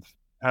course, you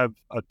have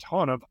a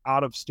ton of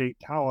out-of-state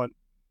talent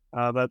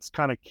that's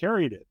kind of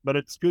carried it. But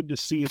it's good to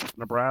see that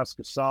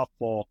Nebraska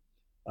softball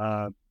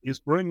is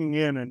bringing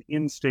in an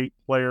in-state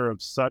player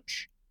of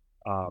such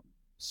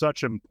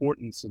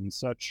importance and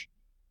such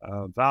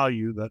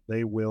value that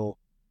they will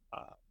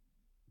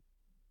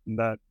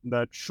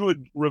that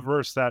should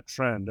reverse that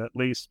trend, at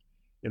least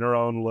in our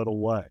own little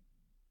way.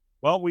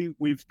 Well,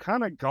 we've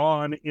kind of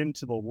gone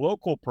into the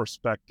local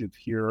perspective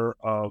here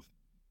of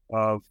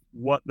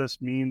what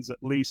this means, at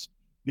least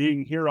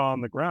being here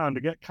on the ground,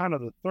 to get kind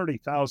of the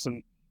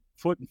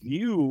 30,000-foot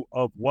view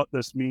of what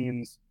this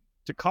means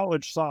to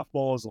college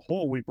softball as a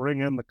whole. We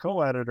bring in the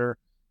co-editor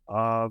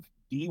of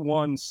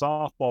D1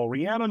 Softball,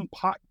 Rhiannon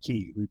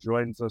Pottkey, who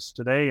joins us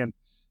today. And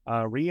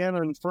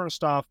Rhiannon,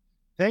 first off,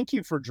 thank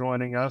you for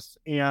joining us.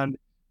 And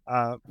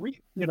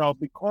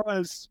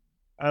because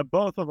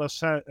both of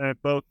us,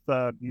 both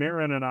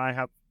Maren and I,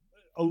 have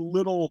a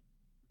little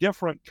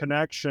different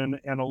connection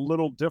and a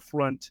little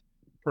different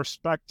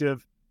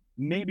perspective.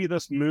 Maybe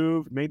this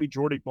move, maybe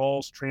Jordy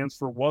Bahl's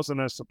transfer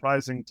wasn't as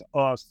surprising to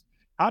us.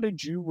 How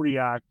did you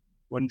react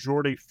when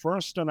Jordy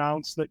first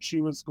announced that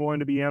she was going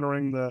to be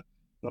entering the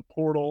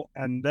portal,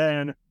 and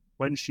then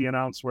when she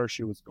announced where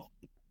she was going?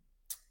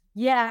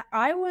 Yeah,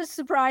 I was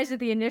surprised at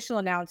the initial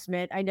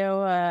announcement. I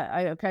know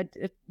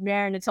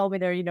Maren had told me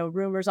there are,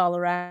 rumors all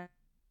around,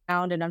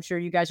 and I'm sure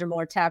you guys are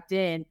more tapped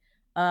in.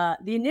 The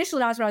initial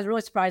announcement I was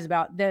really surprised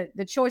about.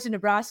 The choice of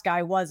Nebraska,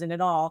 I wasn't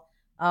at all.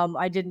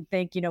 I didn't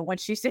think, when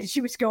she said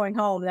she was going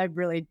home, I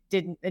really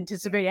didn't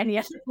anticipate any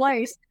other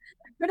place.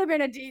 It could have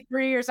been a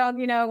D3 or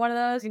something, one of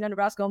those,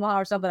 Nebraska,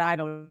 Omaha or something. I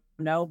don't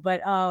know.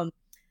 But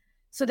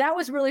so that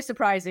was really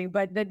surprising.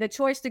 But the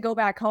choice to go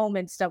back home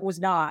and stuff was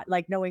not,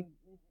 like,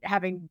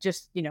 having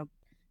just,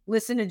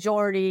 listened to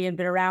Jordy and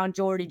been around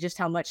Jordy, just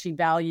how much she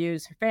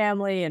values her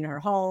family and her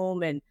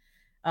home, and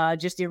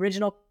just the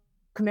original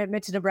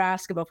commitment to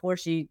Nebraska before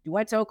she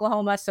went to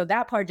Oklahoma. So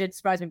that part did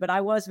surprise me, but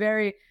I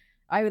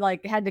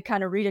had to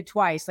kind of read it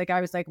twice. Like,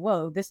 I was like,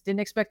 whoa, didn't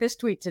expect this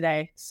tweet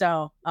today.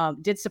 So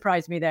did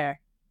surprise me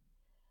there.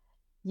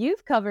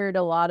 You've covered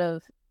a lot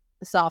of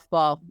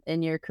softball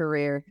in your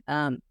career.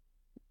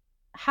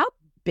 How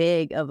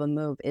big of a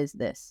move is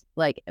this?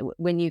 Like,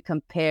 when you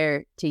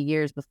compare to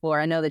years before,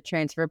 I know the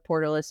transfer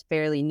portal is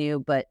fairly new,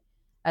 but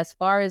as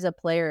far as a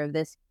player of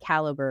this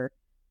caliber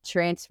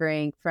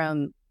transferring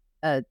from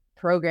a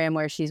program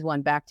where she's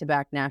won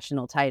back-to-back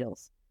national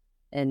titles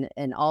and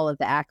all of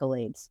the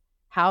accolades,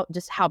 how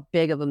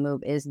big of a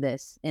move is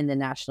this in the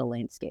national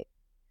landscape?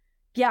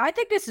 Yeah, I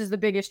think this is the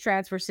biggest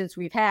transfer since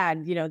we've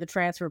had, the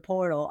transfer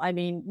portal. I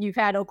mean, you've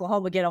had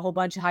Oklahoma get a whole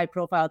bunch of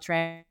high-profile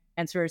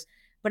transfers,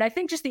 but I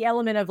think just the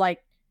element of, like,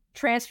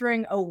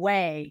 transferring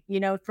away,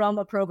 from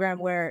a program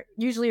where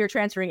usually you're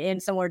transferring in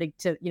somewhere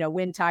to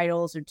win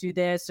titles or do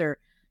this, or,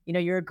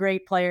 you're a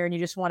great player and you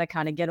just want to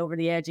kind of get over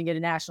the edge and get a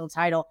national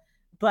title.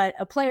 But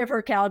a player of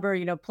her caliber,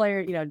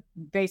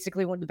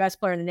 basically one of the best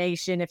player in the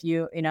nation, if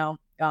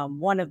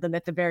one of them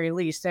at the very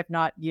least, if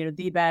not,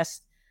 the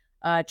best,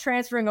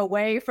 transferring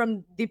away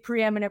from the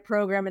preeminent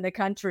program in the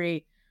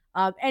country.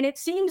 And it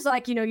seems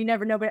like, you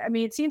never know, but I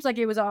mean, it seems like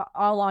it was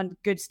all on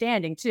good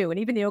standing too. And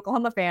even the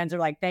Oklahoma fans are,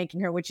 like,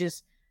 thanking her,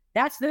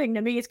 that's the thing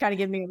to me. It's kind of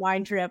giving me a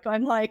mind trip.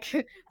 I'm like,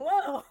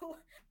 whoa,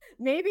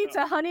 maybe it's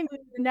a honeymoon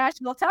in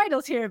national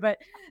titles here, but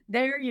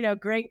they're,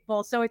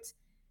 grateful. So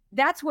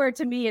that's where,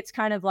 to me, it's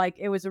kind of like,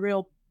 it was a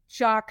real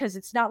shock, because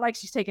it's not like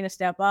she's taking a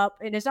step up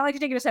and it's not like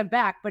she's taking a step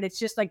back, but it's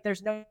just like,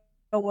 there's no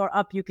more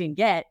up you can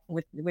get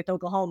with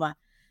Oklahoma.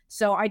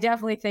 So I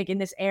definitely think in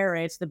this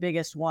era, it's the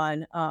biggest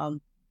one. And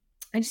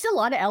just a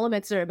lot of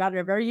elements about it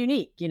are very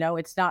unique.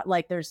 It's not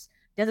like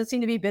doesn't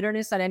seem to be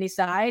bitterness on any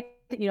side.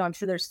 I'm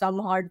sure there's some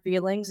hard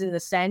feelings in the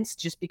sense,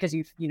 just because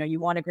you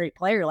want a great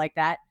player like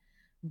that.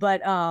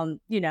 But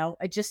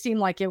it just seemed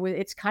like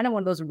it's kind of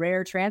one of those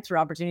rare transfer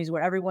opportunities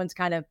where everyone's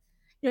kind of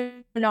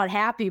not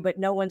happy, but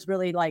no one's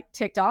really like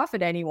ticked off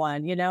at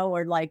anyone,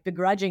 or like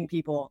begrudging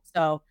people.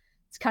 So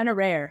it's kind of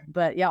rare,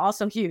 but yeah,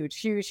 also huge,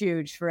 huge,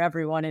 huge for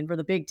everyone and for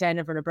the Big Ten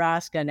and for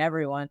Nebraska and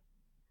everyone.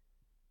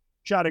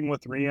 Chatting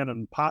with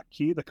Rhiannon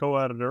Potke, the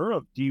co-editor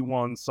of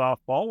D1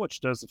 Softball,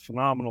 which does a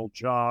phenomenal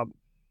job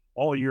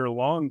all year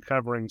long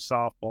covering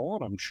softball.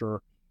 And I'm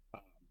sure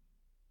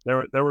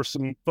there were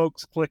some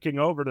folks clicking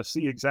over to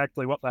see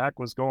exactly what the heck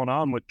was going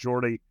on with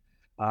Jordy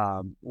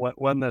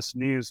when this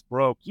news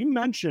broke. You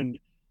mentioned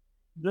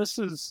this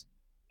is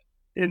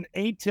an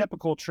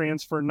atypical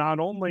transfer, not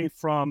only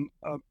from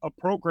a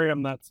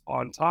program that's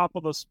on top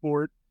of the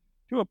sport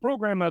to a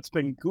program that's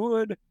been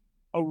good,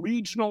 a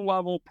regional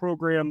level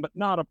program, but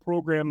not a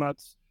program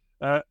that's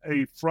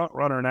a front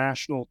runner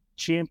national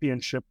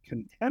championship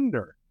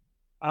contender.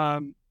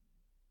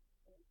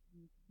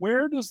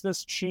 Where does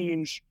this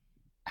change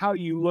how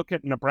you look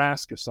at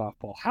Nebraska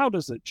softball? How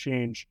does it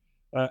change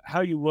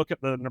how you look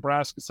at the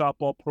Nebraska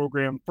softball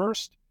program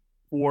first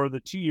for the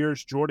 2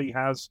 years Jordy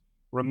has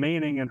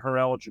remaining in her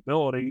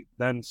eligibility,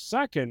 then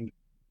second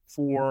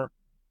for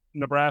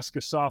Nebraska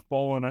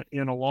softball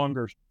in a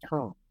longer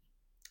term?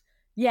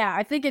 Yeah,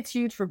 I think it's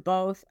huge for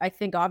both. I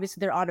think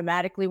obviously they're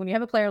automatically, when you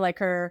have a player like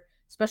her,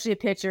 especially a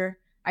pitcher,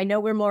 I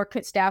know we're more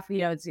staff,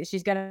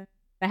 she's going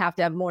to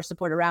have more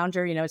support around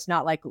her. It's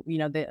not like,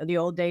 the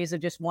old days of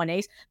just one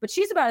ace, but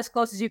she's about as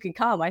close as you can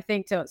come, I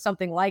think, to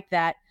something like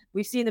that.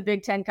 We've seen the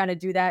Big Ten kind of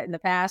do that in the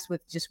past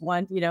with just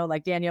one,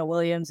 like Danielle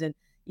Williams and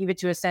even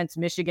to a sense,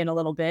 Michigan a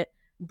little bit.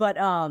 But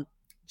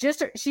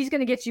she's going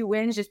to get you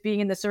wins just being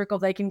in the circle.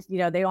 They can,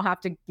 they don't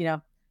have to,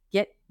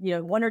 get,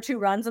 1 or 2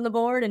 runs on the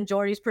board. And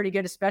Jordy's pretty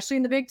good, especially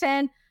in the Big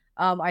Ten.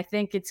 I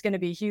think it's going to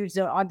be huge.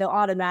 They'll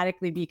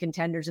automatically be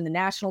contenders in the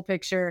national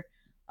picture,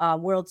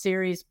 World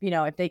Series,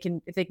 if they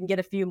can get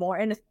a few more.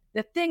 And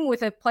the thing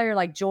with a player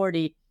like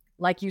Jordy,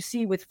 like you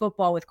see with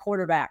football with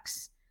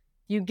quarterbacks,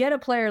 you get a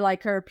player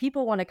like her,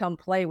 people want to come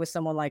play with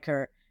someone like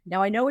her.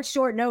 Now, I know it's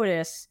short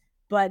notice,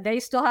 but they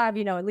still have,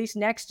 at least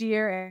next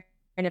year.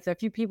 And if a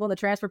few people in the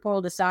transfer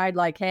portal decide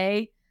like,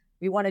 hey,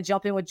 we want to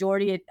jump in with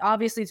Jordy,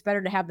 obviously it's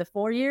better to have the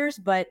 4 years,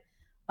 but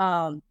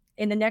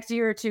in the next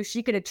year or two,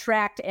 she could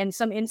attract and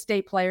some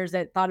in-state players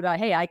that thought about,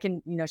 hey, I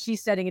can,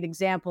 she's setting an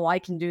example, I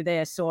can do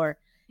this, or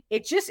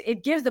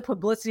it gives the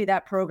publicity of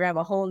that program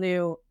a whole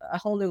new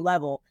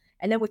level.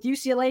 And then with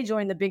UCLA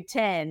joining the Big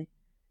Ten,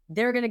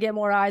 they're going to get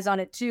more eyes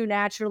on it too,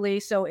 naturally.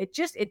 So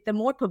the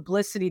more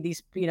publicity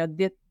these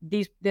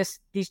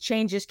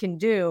changes can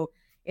do,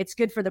 it's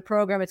good for the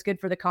program. It's good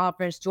for the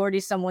conference.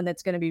 Jordy's someone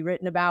that's going to be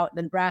written about.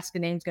 The Nebraska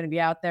name's going to be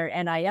out there.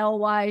 NIL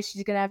wise,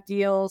 she's going to have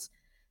deals.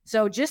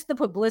 So just the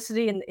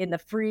publicity and in the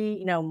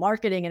free,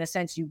 marketing in a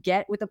sense you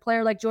get with a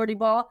player like Jordy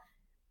Bahl,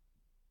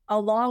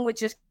 along with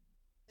just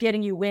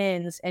getting you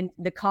wins and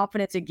the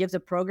confidence it gives a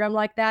program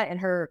like that, and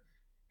her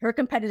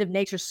competitive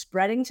nature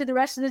spreading to the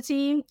rest of the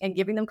team and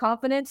giving them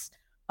confidence.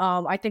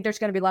 I think there's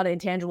going to be a lot of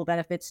intangible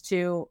benefits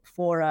too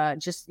for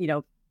just,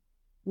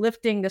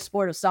 lifting the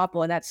sport of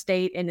softball in that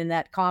state and in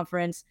that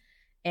conference.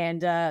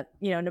 And,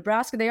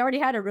 Nebraska, they already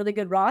had a really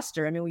good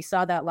roster. I mean, we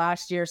saw that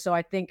last year. So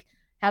I think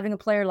having a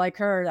player like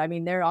her, I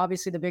mean, they're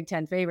obviously the Big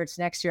Ten favorites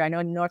next year. I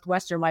know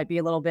Northwestern might be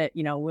a little bit,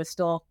 we're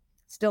still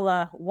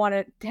want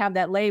to have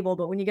that label.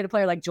 But when you get a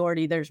player like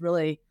Jordy, there's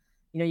really,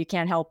 you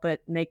can't help but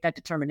make that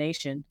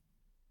determination.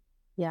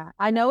 Yeah,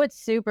 I know it's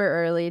super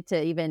early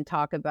to even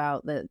talk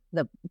about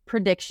the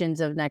predictions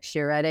of next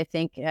year, right? I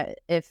think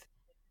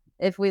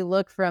if we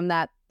look from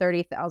that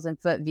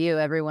 30,000-foot view,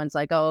 everyone's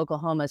like, oh,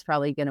 Oklahoma's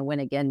probably going to win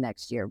again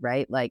next year,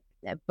 right? Like,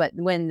 but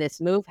when this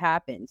move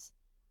happens,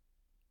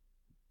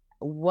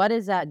 what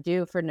does that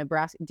do for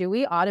Nebraska? Do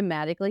we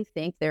automatically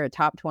think they're a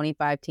top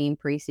 25 team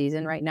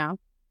preseason right now?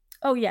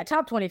 Oh, yeah,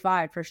 top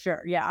 25 for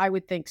sure. Yeah, I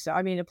would think so.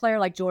 I mean, a player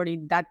like Jordy,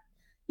 that,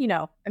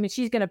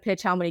 she's going to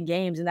pitch how many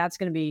games, and that's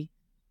going to be,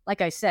 like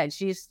I said,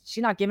 she's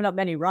not giving up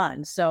many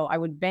runs. So I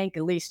would bank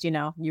at least,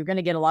 you're going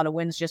to get a lot of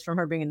wins just from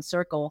her being in the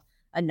circle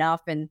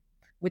enough. And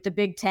with the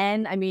Big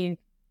Ten, I mean,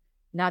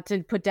 not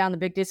to put down the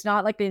Big Ten, it's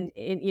not like with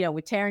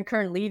Taryn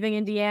Kern leaving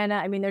Indiana.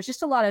 I mean, there's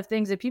just a lot of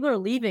things that people are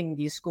leaving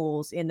these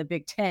schools in the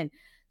Big Ten.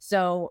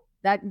 So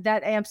that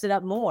amps it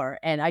up more.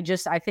 And I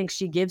think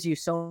she gives you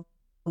so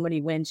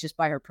many wins just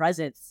by her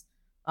presence.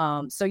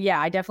 So yeah,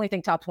 I definitely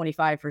think top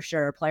 25 for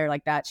sure. A player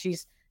like that.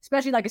 She's,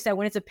 especially like I said,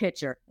 when it's a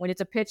pitcher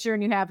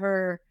and you have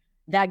her,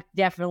 that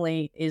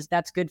definitely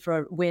that's good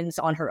for wins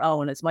on her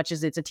own, as much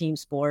as it's a team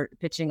sport.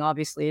 Pitching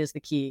obviously is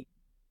the key.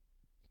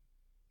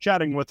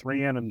 Chatting with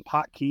Rhiannon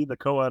Potke, the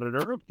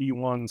co-editor of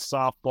D1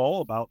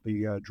 Softball, about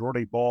the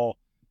Jordy Bahl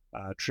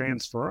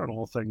transfer and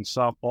all things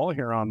softball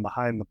here on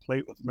Behind the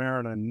Plate with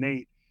Marin and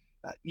Nate.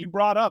 You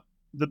brought up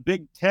the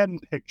Big Ten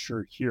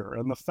picture here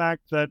and the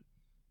fact that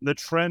the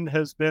trend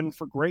has been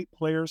for great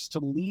players to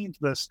leave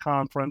this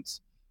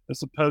conference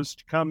as opposed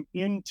to come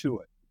into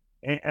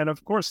it. And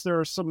of course, there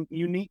are some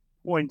unique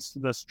points to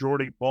this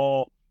Jordy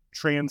Bahl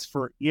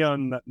transfer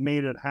in that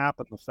made it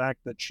happen. The fact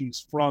that she's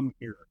from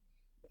here,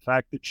 the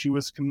fact that she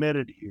was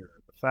committed here,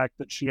 the fact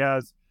that she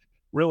has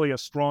really a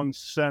strong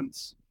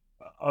sense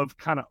of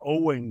kind of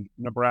owing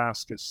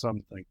Nebraska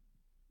something.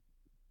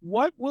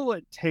 What will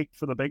it take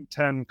for the Big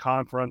Ten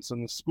Conference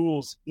and the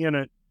schools in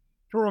it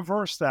to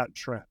reverse that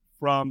trend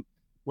from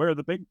where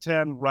the Big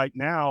Ten right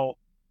now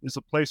is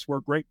a place where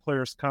great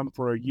players come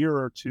for a year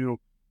or two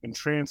and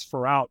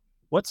transfer out?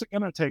 What's it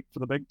going to take for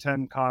the Big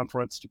Ten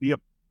Conference to be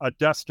a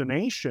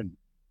destination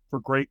for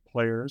great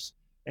players,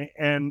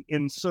 and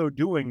in so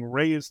doing,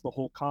 raise the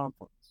whole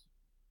conference?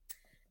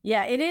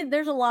 Yeah, it is.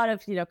 There's a lot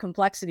of,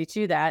 complexity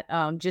to that,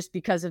 just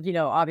because of,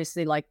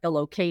 obviously like the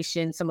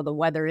location, some of the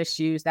weather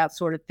issues, that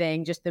sort of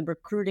thing, just the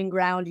recruiting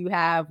ground you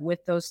have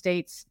with those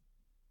states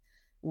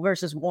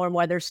versus warm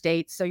weather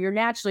states. So you're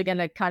naturally going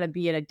to kind of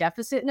be at a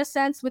deficit in a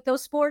sense with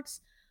those sports.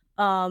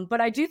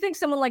 But I do think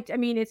someone like,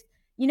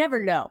 you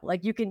never know.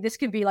 Like this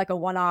could be like a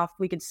one-off.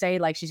 We could say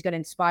like she's going to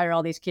inspire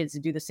all these kids to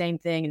do the same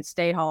thing and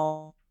stay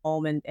home.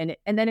 And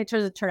then it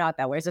turn out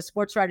that way. As a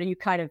sports writer, you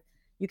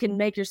can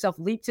make yourself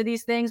leap to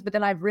these things, but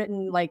then I've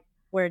written like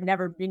where it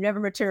never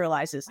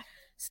materializes.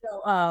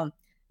 So,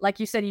 like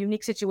you said, a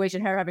unique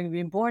situation, her having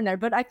been born there.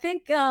 But I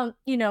think,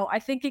 I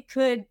think it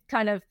could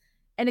kind of,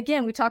 and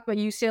again, we talked about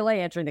UCLA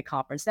entering the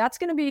conference. That's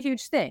going to be a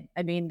huge thing.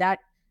 I mean, that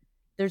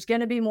there's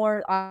going to be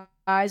more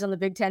eyes on the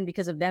Big Ten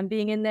because of them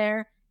being in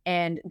there,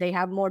 and they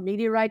have more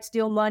media rights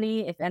deal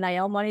money. If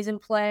NIL money's in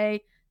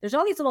play, there's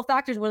all these little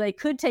factors where they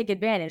could take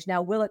advantage.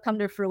 Now, will it come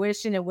to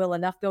fruition, and will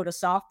enough go to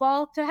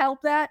softball to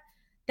help that?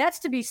 That's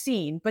to be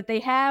seen, but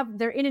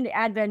they're in an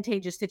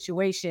advantageous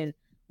situation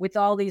with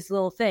all these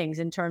little things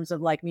in terms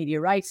of like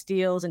media rights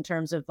deals, in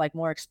terms of like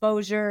more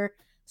exposure.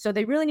 So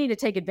they really need to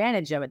take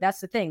advantage of it. That's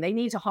the thing. They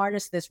need to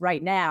harness this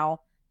right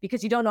now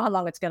because you don't know how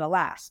long it's going to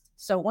last.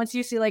 So once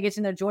UCLA gets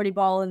in their Jordy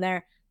Bahl in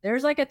there,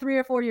 there's like a 3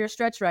 or 4 year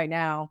stretch right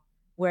now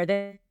where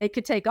they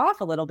could take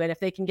off a little bit if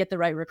they can get the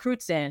right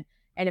recruits in.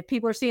 And if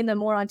people are seeing them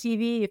more on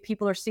TV, if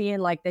people are seeing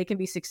like they can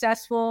be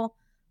successful,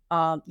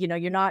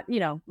 you're not,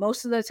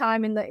 most of the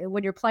time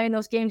when you're playing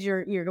those games,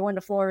 you're going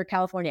to Florida,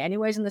 California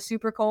anyways in the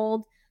super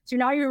cold. So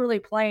now you're really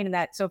playing in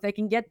that. So if they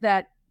can get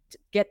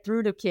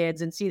through to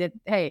kids and see that,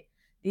 hey,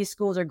 these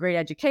schools are great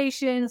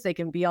educations, they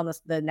can be on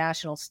the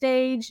national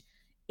stage,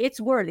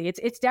 it's worthy.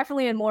 It's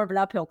definitely more of an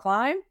uphill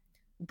climb,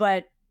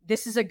 but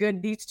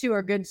these two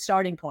are good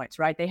starting points,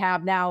 right? They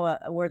have now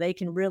where they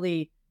can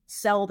really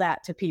sell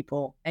that to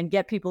people and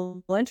get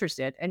people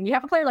interested. And you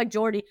have a player like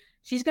Jordy,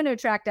 she's going to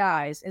attract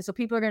eyes. And so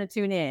people are going to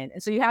tune in.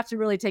 And so you have to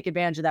really take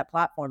advantage of that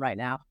platform right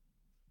now.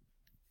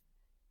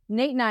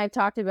 Nate and I have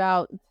talked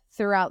about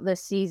throughout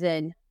this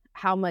season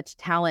how much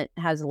talent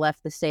has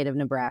left the state of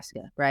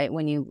Nebraska, right?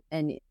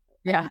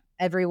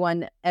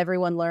 Everyone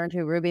learned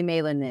who Ruby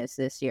Malin is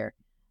this year.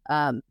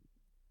 Her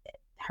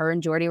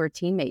and Jordy were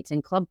teammates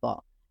in club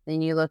ball.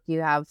 Then you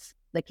have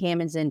the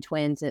Kamenzen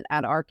twins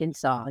at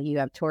Arkansas. You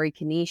have Tori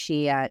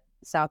Kanishi at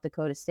South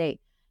Dakota State.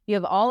 You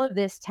have all of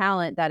this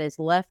talent that has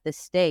left the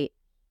state.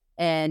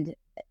 And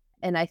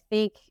I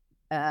think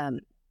I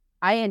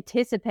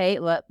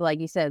anticipate, like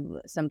you said,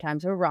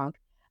 sometimes we're wrong,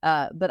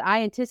 but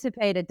I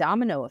anticipate a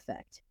domino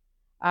effect.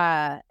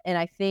 And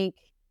I think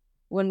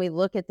when we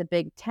look at the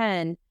Big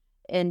Ten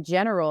in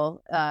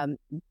general,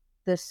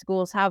 the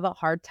schools have a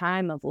hard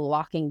time of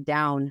locking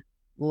down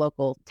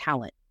local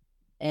talent.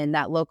 And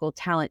that local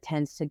talent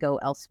tends to go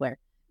elsewhere.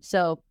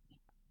 So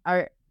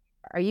are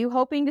you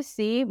hoping to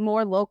see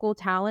more local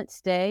talent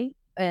stay?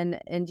 And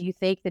do you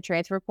think the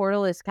transfer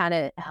portal is kind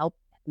of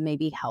going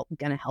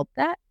to help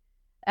that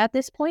at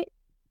this point?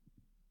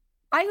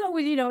 I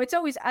always, it's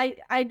always, I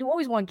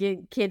always want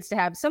kids to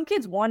have, some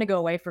kids want to go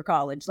away for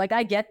college. Like,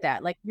 I get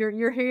that. Like,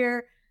 you're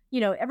here,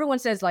 everyone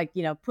says like,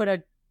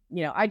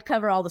 I'd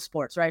cover all the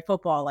sports, right?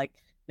 Football, like,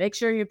 make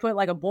sure you put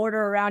like a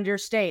border around your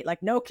state,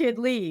 like no kid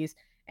leaves.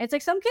 And it's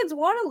like some kids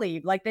want to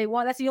leave. Like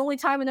that's the only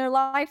time in their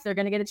life they're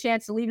going to get a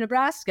chance to leave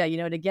Nebraska,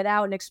 to get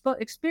out and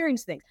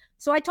experience things.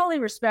 So I totally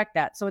respect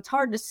that. So it's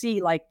hard to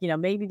see like,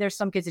 maybe there's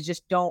some kids that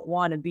just they don't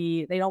want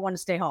to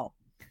stay home.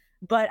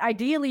 But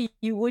ideally,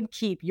 you would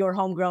keep your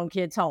homegrown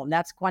kids home.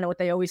 That's kind of what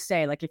they always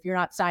say. Like if you're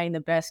not signing the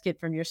best kid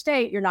from your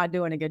state, you're not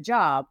doing a good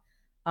job.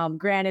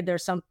 Granted,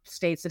 there's some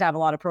states that have a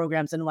lot of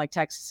programs in like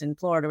Texas and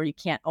Florida where you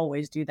can't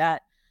always do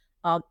that.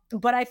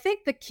 But I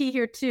think the key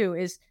here too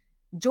is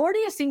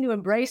Jordy has seemed to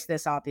embrace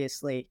this,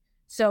 obviously.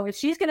 So if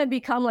she's going to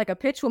become like a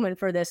pitchwoman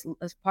for this,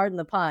 pardon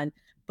the pun,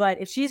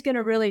 but if she's going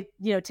to really,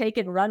 take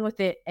it and run with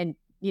it and,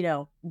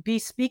 be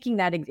speaking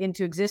that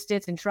into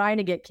existence and trying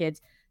to get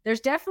kids, there's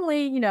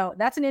definitely,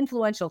 that's an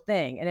influential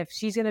thing. And if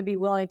she's going to be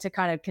willing to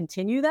kind of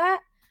continue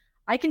that,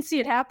 I can see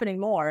it happening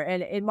more.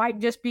 And it might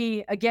just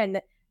be, again,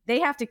 they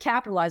have to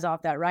capitalize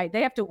off that, right?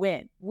 They have to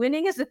win.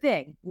 Winning is the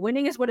thing.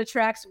 Winning is what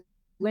attracts.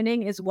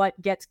 Winning is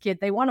what gets kids.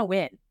 They want to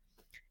win.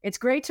 It's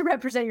great to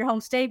represent your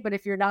home state, but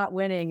if you're not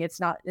winning,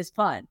 it's not as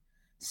fun.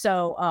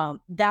 So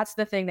that's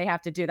the thing they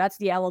have to do. That's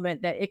the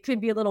element that it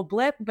could be a little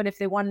blip, but if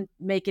they want to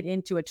make it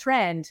into a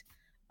trend,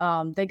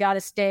 they got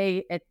to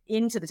stay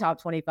into the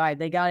top 25.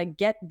 They got to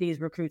get these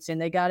recruits in.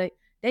 They got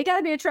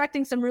to be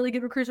attracting some really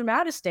good recruits from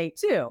out of state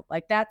too.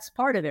 Like that's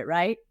part of it,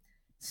 right?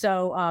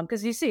 So,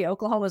 because you see,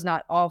 Oklahoma's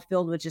not all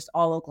filled with just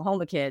all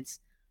Oklahoma kids.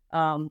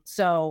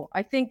 So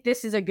I think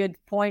this is a good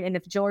point. And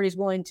if Jordy's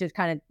willing to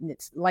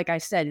like I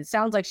said, it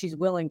sounds like she's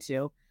willing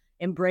to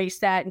embrace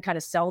that and kind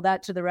of sell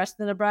that to the rest of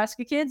the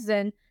Nebraska kids,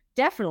 then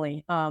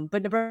definitely.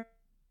 But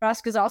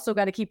Nebraska's also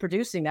got to keep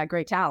producing that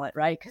great talent,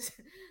 right? Because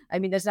I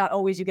mean, there's not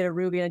always you get a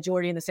Ruby and a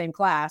Jordy in the same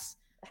class.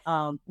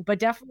 But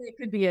definitely it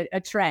could be a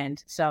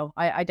trend. So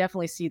I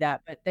definitely see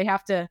that. But they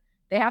have to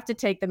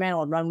take the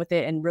mantle and run with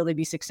it and really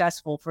be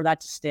successful for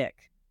that to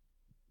stick.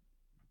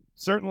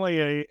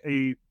 Certainly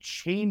a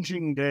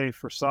changing day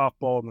for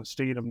softball in the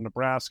state of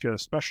Nebraska,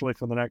 especially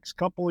for the next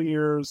couple of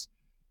years.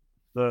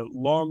 The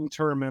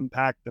long-term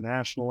impact, the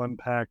national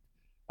impact,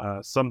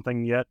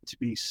 something yet to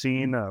be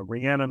seen.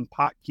 Rhiannon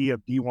Potke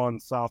of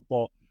D1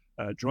 Softball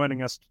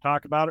joining us to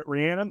talk about it.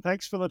 Rhiannon,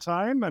 thanks for the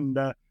time, and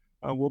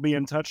we'll be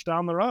in touch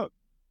down the road.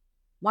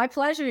 My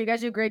pleasure. You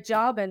guys do a great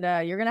job, and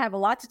you're going to have a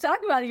lot to talk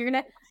about.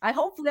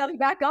 Hopefully I'll be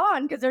back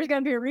on because there's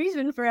going to be a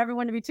reason for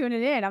everyone to be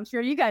tuning in. I'm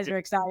sure you guys are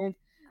excited.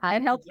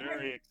 I'm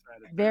very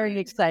excited. Very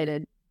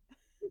excited.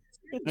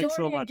 Thanks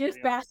so much.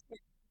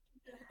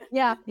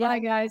 Yeah. Bye,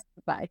 guys.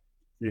 Bye.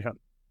 Yeah.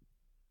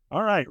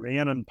 All right.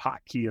 Rhiannon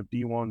Potke of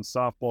D1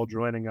 Softball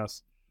joining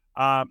us.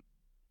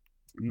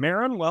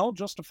 Maren, well,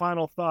 just a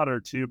final thought or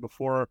two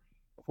before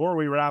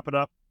we wrap it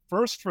up.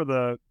 First for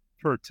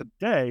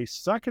today.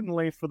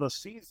 Secondly, for the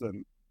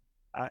season.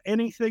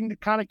 Anything to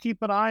kind of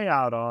keep an eye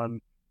out on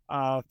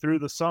through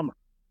the summer?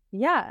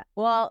 Yeah.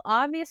 Well,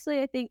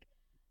 obviously, I think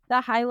the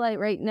highlight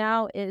right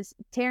now is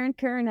Taryn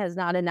Kern has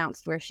not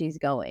announced where she's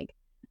going.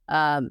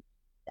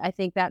 I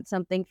think that's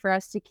something for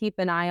us to keep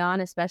an eye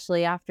on,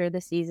 especially after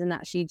the season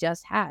that she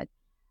just had.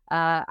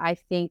 I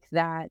think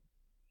that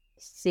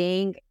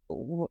seeing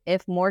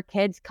if more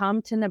kids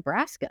come to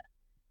Nebraska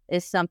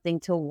is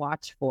something to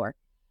watch for.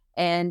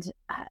 And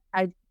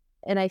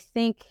I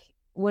think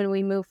when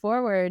we move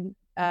forward,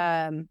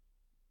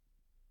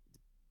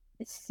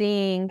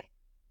 seeing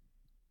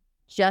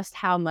just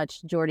how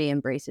much Jordy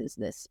embraces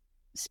this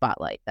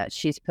spotlight that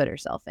she's put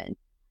herself in.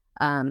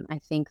 I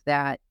think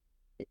that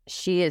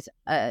she is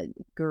a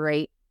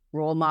great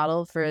role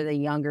model for the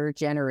younger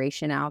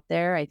generation out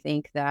there. I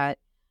think that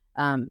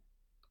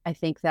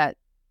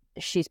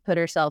she's put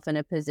herself in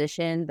a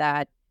position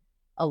that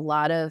a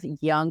lot of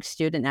young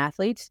student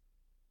athletes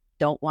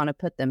don't want to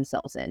put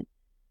themselves in.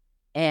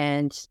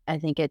 And I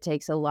think it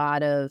takes a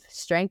lot of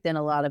strength and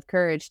a lot of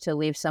courage to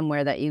leave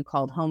somewhere that you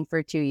called home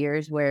for 2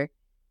 years where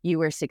you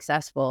were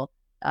successful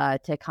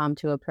to come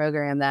to a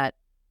program that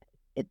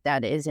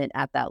isn't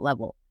at that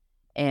level.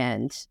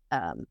 And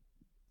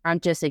I'm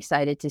just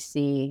excited to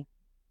see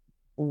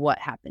what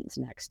happens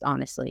next,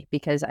 honestly,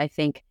 because I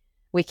think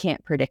we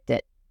can't predict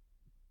it.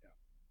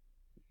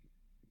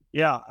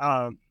 Yeah,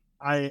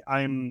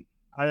 I'm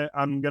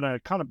gonna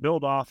kind of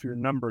build off your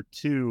number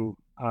 2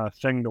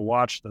 thing to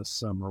watch this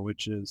summer,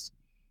 which is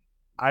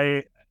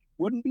I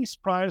wouldn't be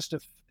surprised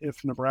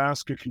if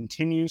Nebraska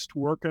continues to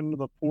work into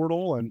the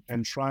portal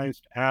and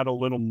tries to add a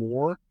little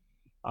more.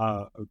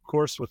 Of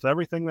course, with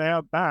everything they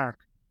have back,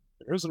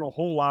 there isn't a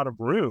whole lot of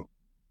room.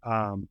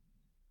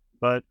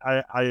 But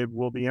I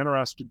will be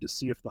interested to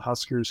see if the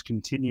Huskers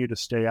continue to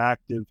stay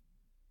active.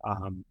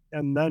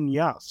 And then,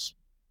 yes,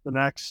 the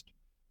next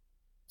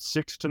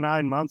 6 to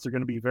 9 months are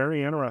going to be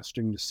very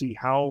interesting to see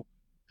how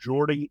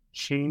Jordy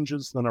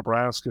changes the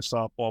Nebraska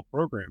softball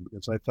program,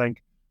 because I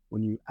think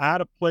when you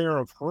add a player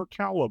of her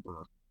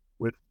caliber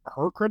with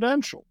her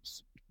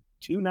credentials,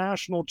 2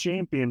 national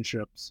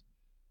championships,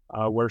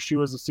 where she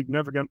was a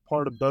significant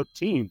part of both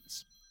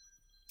teams,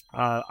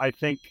 I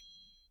think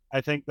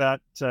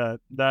that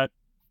that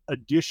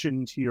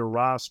addition to your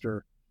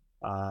roster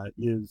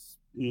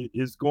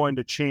is going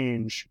to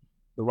change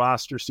the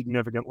roster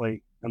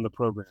significantly and the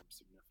program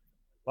significantly.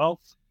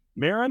 Well,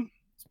 Maren,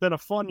 it's been a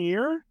fun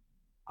year.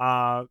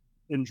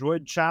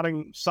 Enjoyed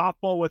chatting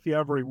softball with you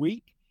every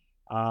week,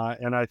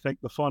 and I think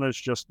the fun is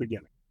just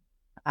beginning.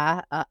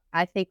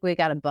 I think we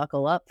got to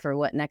buckle up for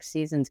what next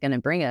season's going to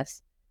bring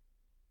us.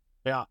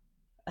 Yeah.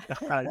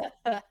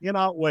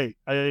 Wait.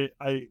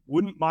 I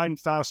wouldn't mind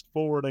fast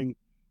forwarding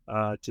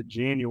to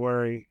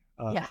January.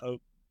 Yeah.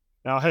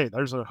 Now, hey,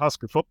 there's a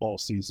Husker football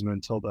season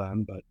until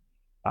then, but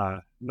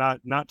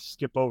not to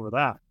skip over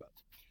that. But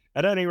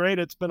at any rate,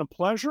 it's been a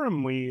pleasure,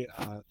 and we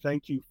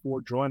thank you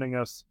for joining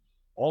us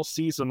all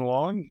season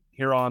long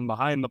here on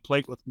Behind the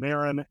Plate with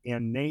Maren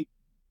and Nate.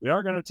 We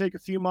are going to take a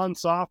few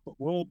months off, but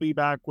we'll be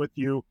back with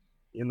you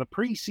in the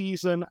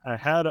preseason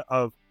ahead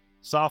of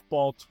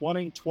softball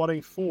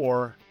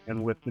 2024.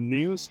 And with the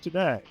news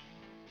today,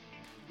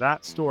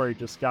 that story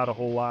just got a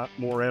whole lot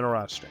more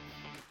interesting.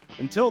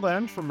 Until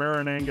then, for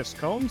Maren Angus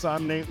Combs,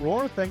 I'm Nate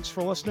Rohr. Thanks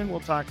for listening. We'll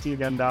talk to you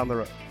again down the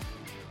road.